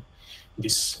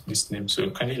this name. So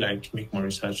can you like make more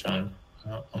research on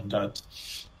that?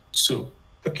 So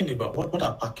talking about what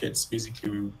are packets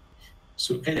basically.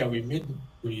 So earlier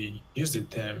we used the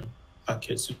term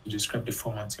packets to describe the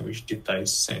format in which data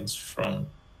is sent from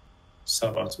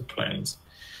server to client.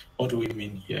 What do we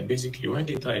mean here? Basically, when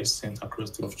data is sent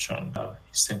across the chunk,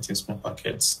 it's sent in small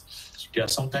packets. They are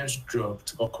sometimes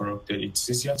dropped or corrupted. It's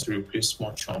easier to replace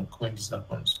small chunk when this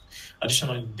happens.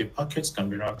 Additionally, the packets can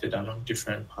be routed along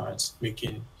different paths,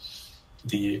 making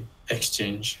the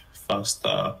exchange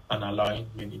faster and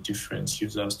allowing many different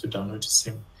users to download the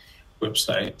same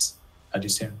website at the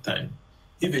same time.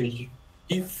 If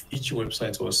if each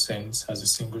website was sent as a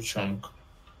single chunk,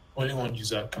 only one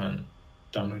user can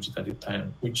download it at a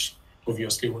time, which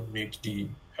obviously would make the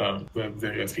web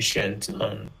very efficient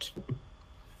and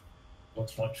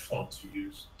not much fun to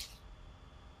use.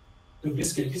 So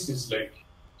basically, this is like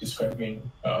describing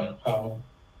how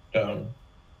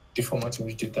the format in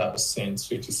which data is sent.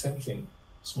 So it is sent in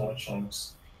small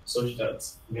chunks such that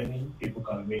many people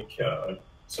can make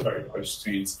several requests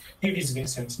to it. If it's being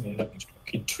sent in a large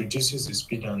chunk, it reduces the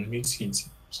speed and makes it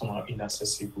somehow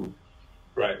inaccessible,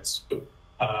 right? So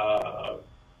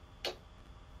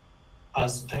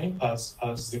as time passes,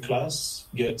 as the class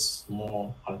gets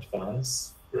more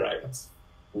advanced, right,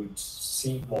 we'd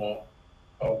see more,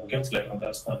 we get to like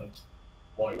understand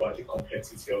more about the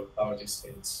complexity of how these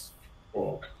things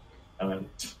work and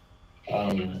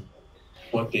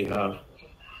what they are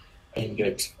in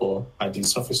depth or at the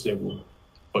surface level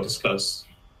for this class,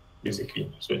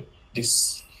 basically. So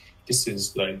this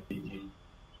is like the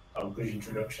brief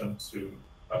introduction to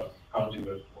how the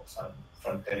web works and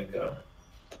front-end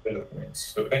development.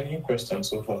 So any questions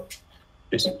so far?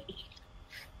 Yes.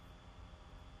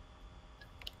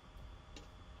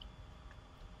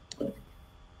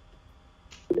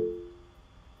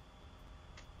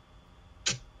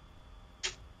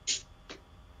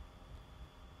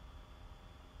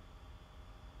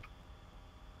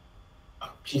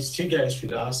 Please, you guys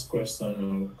should ask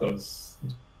questions because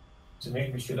to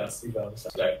make me feel as if I'm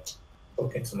like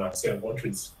talking to myself, what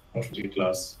would the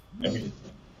class? I mean,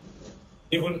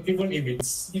 even if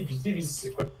it's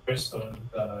a question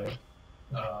that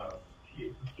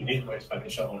you need more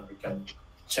explanation on, we can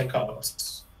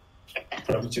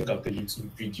probably check out the YouTube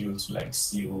video to like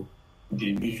see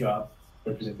the visual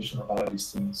representation of all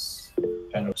these things.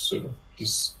 And also,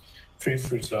 just feel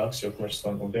free to ask your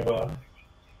question, whatever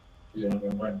is on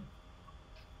your mind.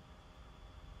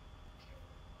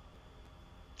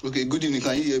 Okay, good evening.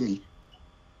 Can you hear me?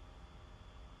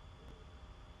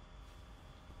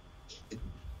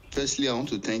 Firstly, I want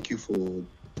to thank you for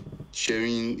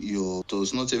sharing your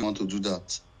thoughts. Not everyone to do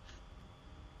that.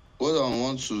 What I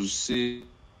want to say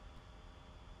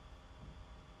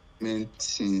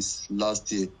since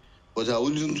last year, but I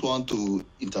wouldn't want to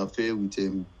interfere with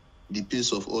the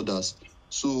pace of others.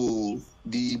 So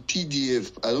the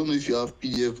PDF, I don't know if you have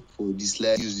PDF for the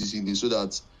slide use this evening so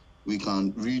that we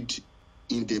can read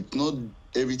in depth. Not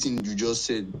everything you just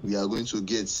said we are going to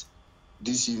get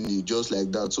this evening just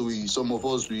like that. So some of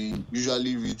us we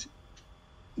usually read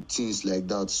things like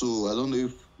that. So I don't know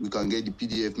if we can get the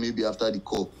PDF maybe after the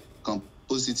call. Can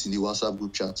post it in the WhatsApp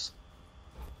group chat.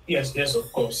 Yes,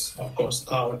 of course.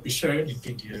 I'll be sharing the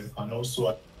PDF and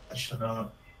also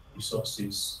additional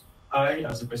resources. I,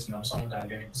 as a person, am someone that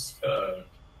learns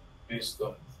based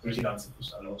on reading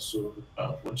articles and also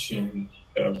watching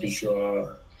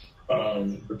visual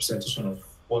representation of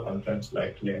what I'm trying to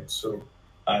like learn. So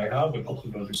I have a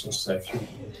couple of resources I feel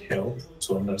would help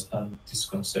to understand this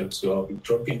concept. So I'll be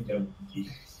dropping them in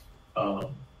the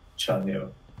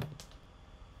channel.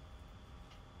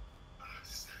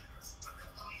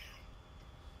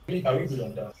 Are we good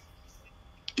on that?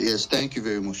 Yes, thank you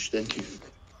very much. Thank you.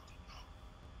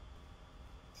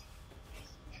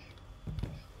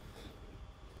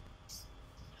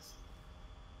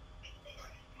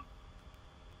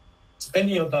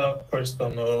 Any other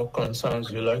question or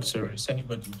concerns you like to raise?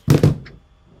 Anybody?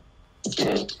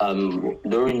 Yeah,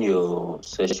 during your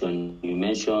session, you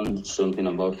mentioned something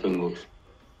about frameworks.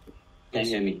 Can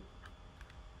you hear me?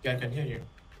 Yeah, I can hear you.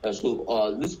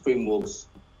 So these frameworks,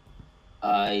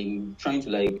 I'm trying to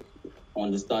like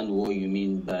understand what you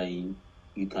mean by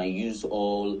you can use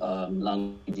all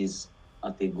languages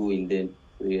at a go in them.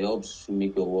 So it helps to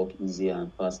make your work easier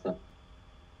and faster.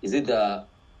 Is it that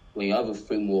when you have a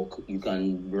framework, you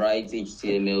can write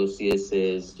HTML,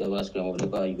 CSS, JavaScript,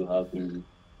 whatever you have in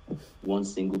one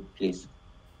single place?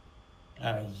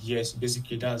 Yes,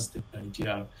 basically that's the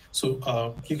idea.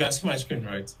 So you can see my screen,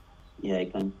 right? Yeah, I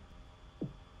can.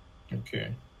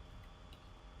 Okay.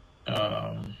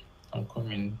 I'm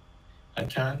coming. I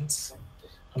can't.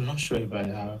 I'm not sure if I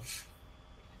have.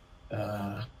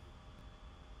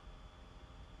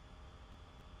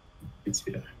 It's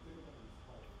here.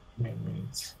 Wait a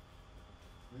minute.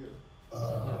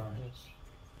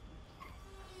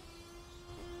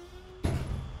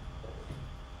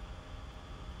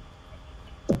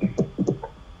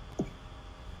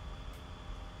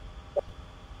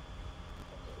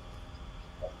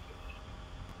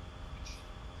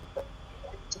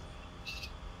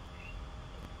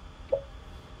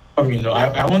 I mean,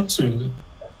 I want to.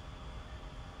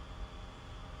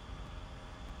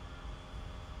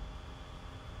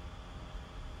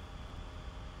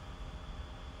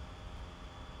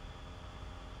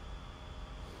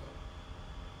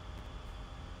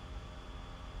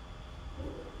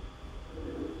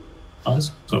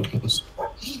 Answer, please.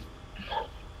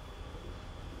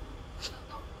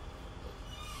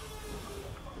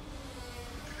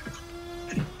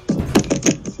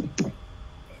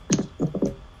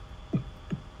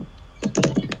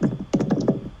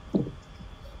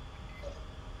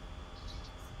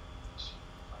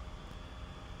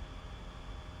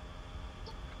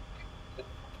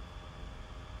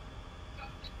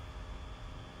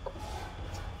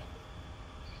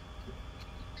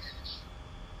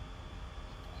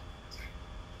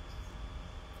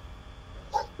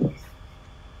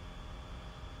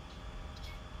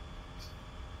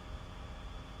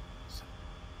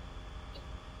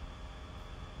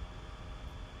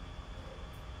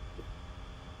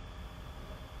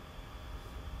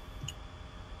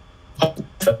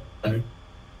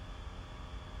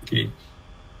 Okay.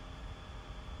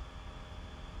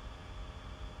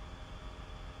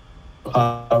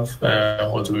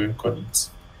 What do we call it?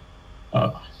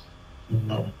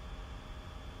 No,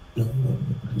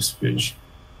 this page.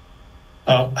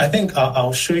 I think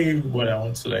I'll show you what I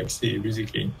want to like say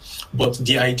basically, but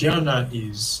the idea now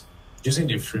is using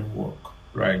the framework,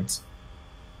 right?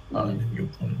 Let me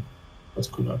open a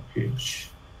particular page.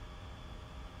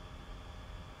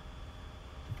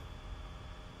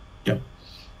 Yeah.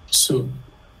 So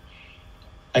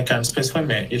I can specify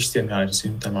my HTML at the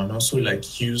same time and also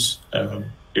like use a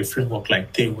framework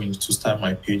like Tailwind to start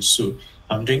my page. So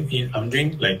I'm writing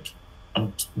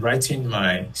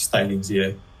my stylings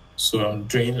here. So I'm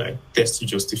doing like test to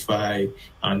justify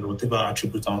and whatever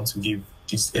attribute I want to give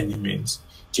these elements.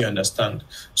 Do you understand?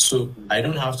 So I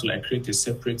don't have to like create a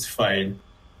separate file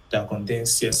that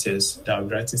contains CSS, that I'm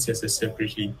writing CSS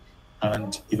separately.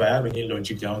 And if I have any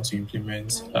logic I want to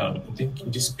implement, I think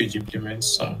this page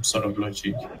implements some sort of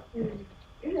logic.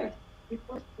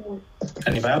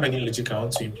 And if I have any logic I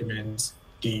want to implement,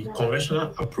 the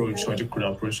conventional approach or the code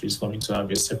approach is going to have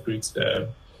a separate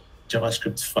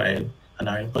JavaScript file, and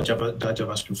I import that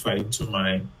JavaScript file into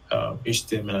my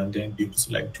HTML and then be able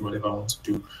to like do whatever I want to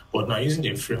do. But now using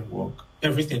a framework,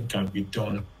 everything can be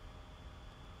done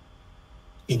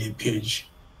in a page.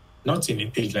 Not in a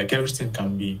page, like everything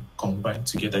can be combined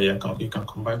together. You can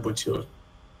combine both your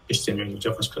HTML, your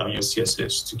JavaScript, and your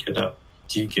CSS together.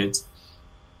 Do you get?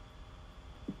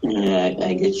 Yeah,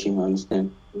 I get you. I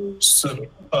understand. So,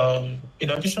 in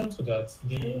addition to that,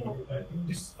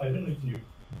 I don't know if you've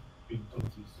been told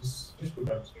this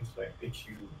program is going to like take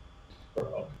you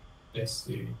from, let's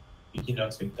say, beginner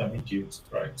to intermediate,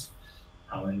 right?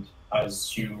 And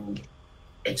as you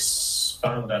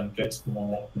expand and get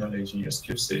more knowledge in your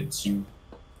skill sets, you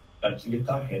like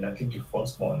later ahead, I think the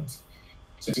first month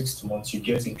to 6 months, you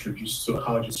get introduced to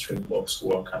how these frameworks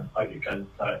work and how you can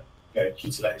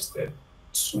utilize them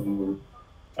to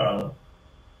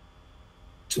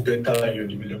better your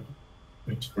development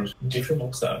process. The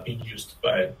frameworks are being used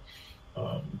by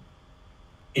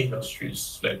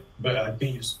industries, but are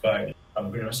being used by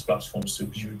various platforms to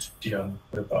build their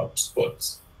web apps,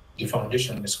 but the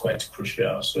foundation is quite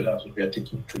crucial. So that's what we are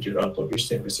taking through the route of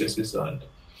HTML, CSS, and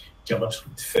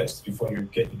JavaScript first before you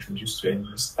get introduced to any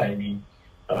styling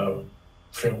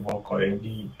framework or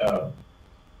any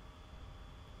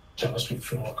JavaScript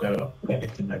framework or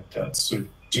anything like that. So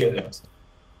yeah.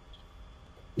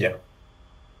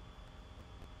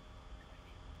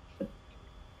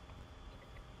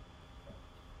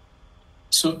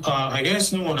 So I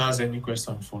guess no one has any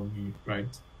question for me, right?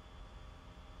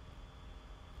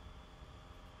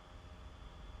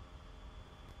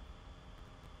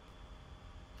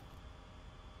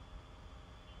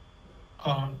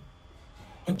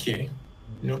 Okay,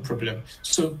 no problem.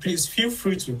 So please feel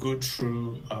free to go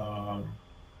through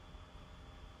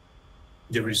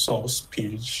the resource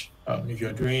page if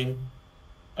you're doing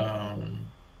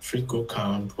Free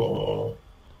Camp or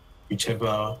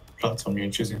whichever platform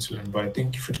you're choosing to learn. But I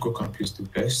think Free Camp is the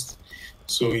best.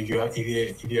 So if you have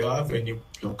any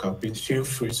blocker, please feel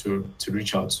free to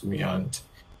reach out to me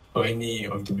or any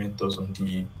of the mentors on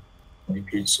the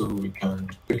page, so we can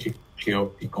quickly clear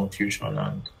up the confusion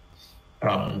and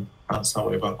answer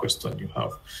whatever question you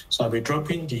have. So I'll be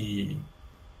dropping the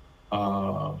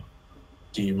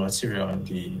material in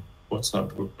the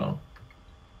WhatsApp group now.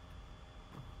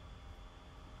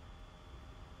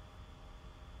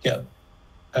 Yeah.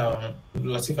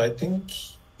 Latif, I think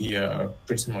we are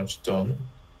pretty much done.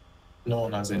 No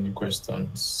one has any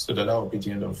questions, so that will be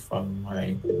the end of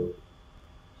my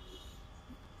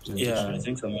presentation. Yeah, I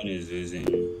think someone is raising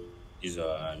his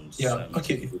hand. Yeah,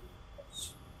 okay.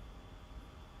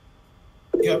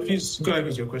 Yeah, please go ahead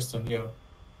with your question.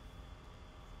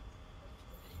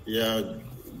 Yeah,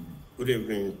 good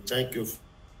evening. Thank you.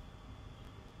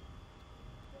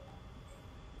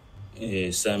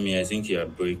 Sammy, I think you are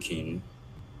breaking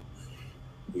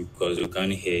because we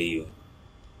can't hear you.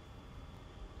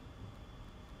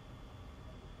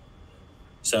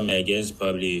 Sammy, I guess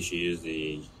probably you should use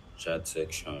the chat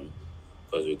section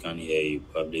because we can't hear you.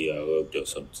 Probably you are rubbed or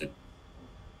something.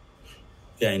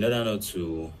 Yeah, in order not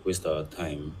to waste our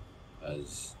time,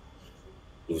 as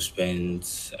we've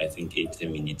spent, I think, 80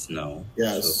 minutes now.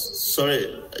 Yes,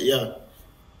 sorry. Yeah,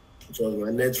 it was my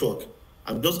network.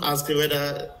 I'm just asking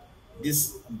whether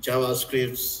this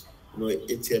JavaScript,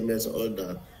 HTML, all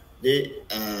that, they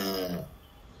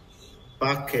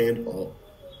back end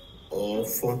or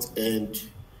front end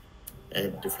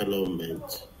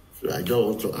development. So I don't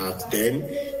want to ask. Then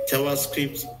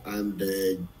JavaScript and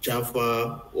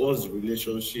Java, what's the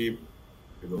relationship?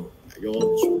 I don't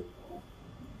want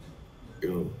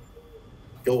to,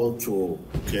 don't want to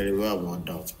clarify about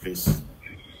that, please.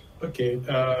 Okay.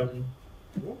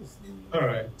 All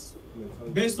right.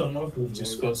 Based on what we've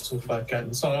discussed so far,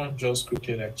 can someone just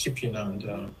quickly chip in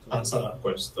and answer that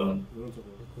question?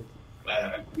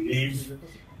 I believe,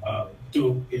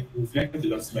 though it reflected the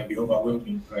loss might be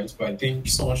overwhelming, right? But I think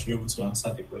someone should be able to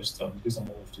answer the question based on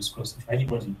what we've discussed.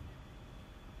 Anybody?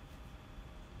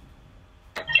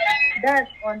 That's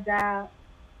on the.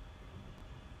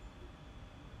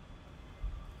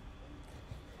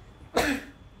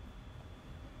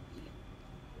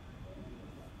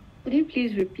 Could you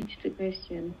please repeat the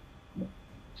question?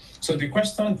 So the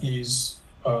question is,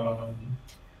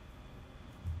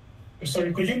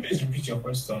 sorry, could you please repeat your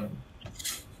question?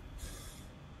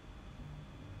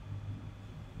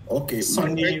 Okay,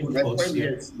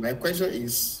 my question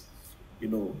is,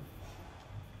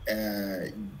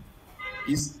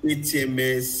 this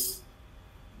HTML,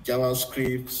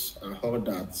 JavaScript, and all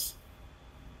that,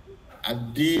 are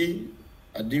they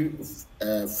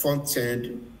front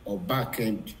end or back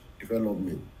end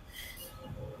development?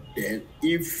 Then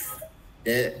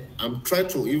I'm trying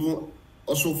to even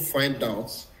also find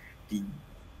out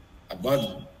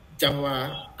about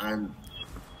Java and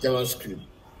JavaScript.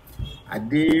 Are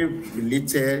they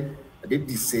related? Are they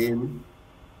the same?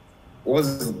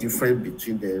 What's the difference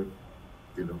between them?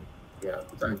 Yeah,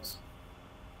 thanks.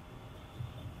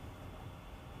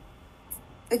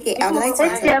 Okay, I would like to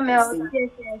HTML,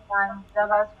 CSS, and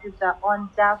JavaScript are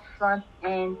under front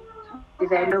end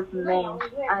development,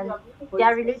 and they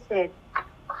are related.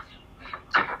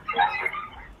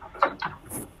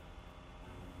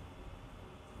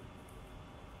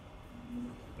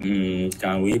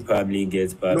 Can we probably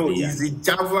get No, is it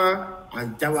Java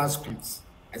and JavaScript?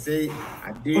 I say,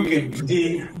 are they okay,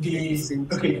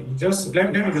 just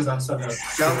let me just answer that.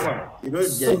 Java,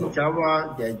 there's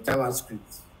Java, there's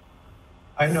JavaScript.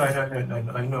 I know.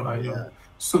 Yeah.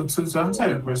 So to answer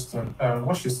your question,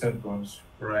 what she said was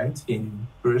right in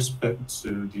respect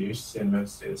to the HTML,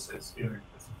 CSS,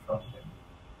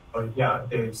 but yeah,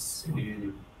 there's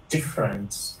a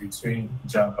difference between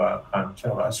Java and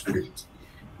JavaScript.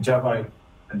 Java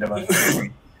and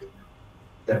JavaScript,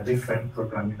 they're different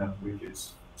programming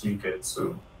languages. Do you get?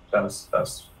 So that's the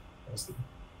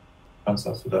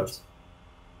answer to that.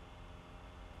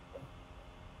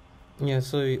 Yeah,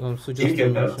 sorry, so just to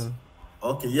mention.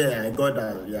 Okay, yeah, I got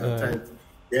that. Yeah, thanks.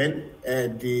 Then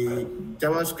the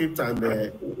JavaScript and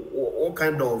what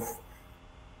kind of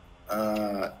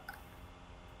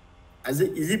is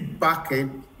it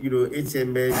backend?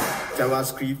 HTML,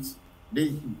 JavaScript,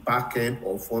 the backend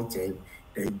or front end?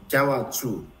 Then Java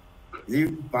 2, is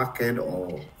it backend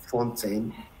or front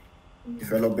end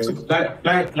development? So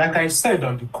like I said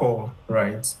on the call,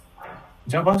 right?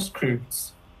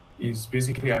 JavaScript is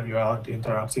basically how you add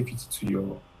interactivity to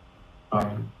your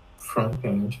front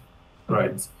end,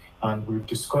 right? And we've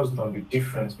discussed on the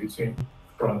difference between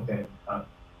front end and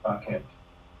back end.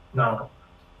 Now,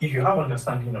 if you have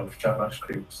understanding of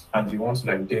JavaScript and you want to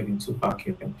delve into back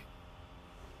end,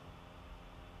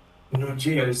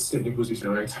 Node.js enables you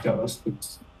to write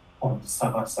JavaScript on the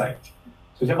server side.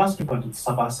 So JavaScript on the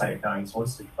server side now is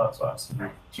what's referred to as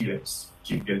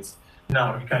Node.js.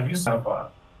 Now you can use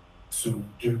Java to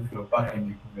do your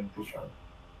backend implementation.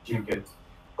 Do you get?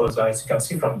 Because as you can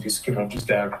see from this scheme of this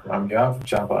diagram, you have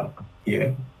Java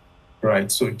here,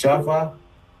 right? So Java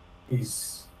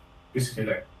is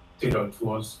basically tailored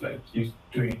towards you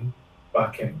doing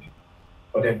backend,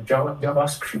 but then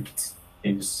JavaScript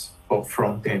is for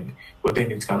front end, but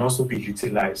then it can also be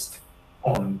utilized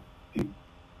on the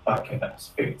backend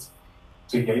aspect.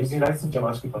 So you're utilizing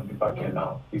JavaScript on the backend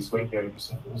now is when you're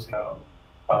using those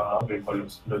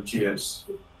Node.js.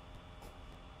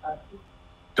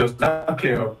 Does that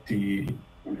clear up the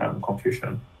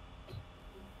confusion?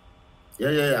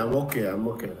 Yeah, I'm okay. Yeah, I'm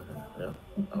okay.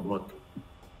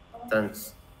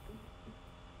 Thanks.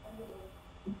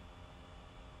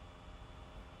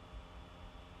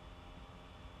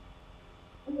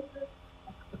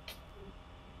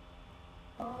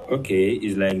 Okay,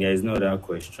 it's like there's no other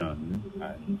question.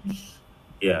 And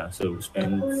yeah, so we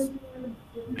spent,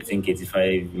 I think,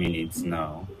 85 minutes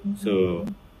now. So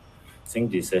I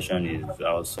think the session is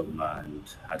awesome, and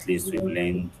at least we've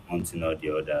learned one thing or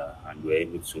the other, and we're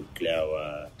able to clear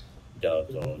our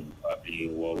doubt on probably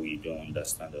what we don't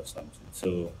understand or something.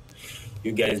 So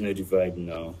you guys know the vibe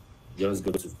now. Just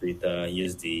go to Twitter,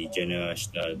 use the general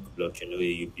hashtag blockchain where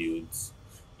you build.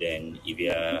 Then if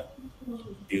you are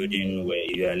building where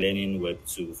you are learning Web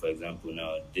 2, for example,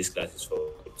 now this class is for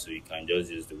Web 2, you can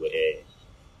just use the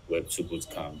Web 2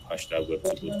 bootcamp, hashtag Web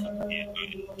 2 bootcamp.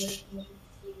 Yeah.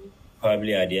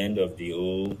 Probably at the end of the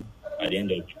whole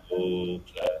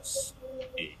class,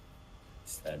 okay,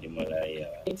 start the Malaya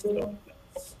stop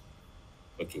class.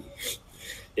 Okay.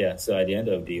 Yeah, so at the end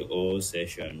of the whole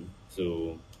session,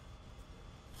 so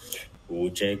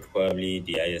we'll check probably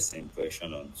the highest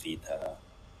impression on Twitter,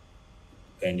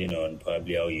 depending on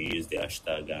probably how you use the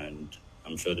hashtag, and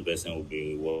I'm sure the person will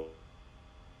be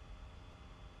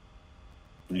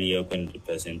really helping the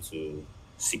person to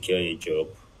secure a job,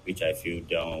 which I feel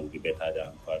that one will be better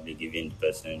than probably giving the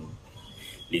person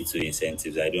little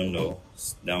incentives. I don't know.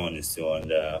 That one is still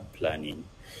under planning.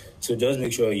 So just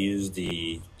make sure you use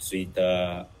the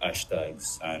Twitter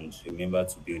hashtags and remember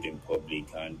to build in public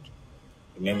and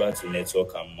remember to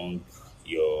network among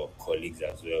your colleagues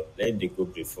as well. Let the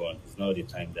group be fun. It's not the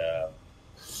time that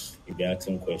you'll be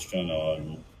asking questions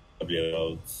on probably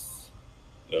about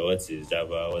what is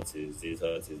Java, what is this,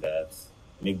 what is that.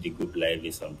 Make the group lively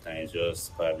sometimes.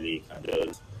 Just probably can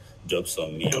just drop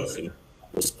some memes,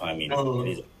 spamming.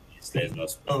 Please, let's not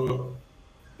spam.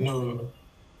 No.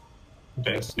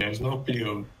 There's no play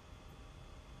of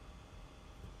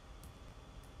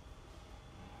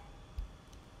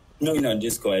No, in on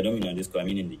Discord. I don't mean on Discord. I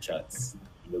mean in the chats,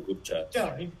 in the group chat.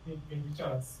 Yeah, in the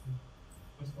chats.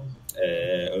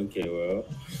 Okay, well,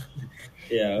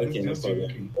 yeah, okay, no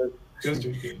problem. Just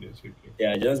joking.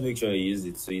 Yeah, just make sure you use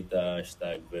the Twitter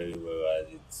hashtag very well, as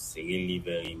it's really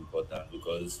very important,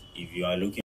 because if you are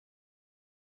looking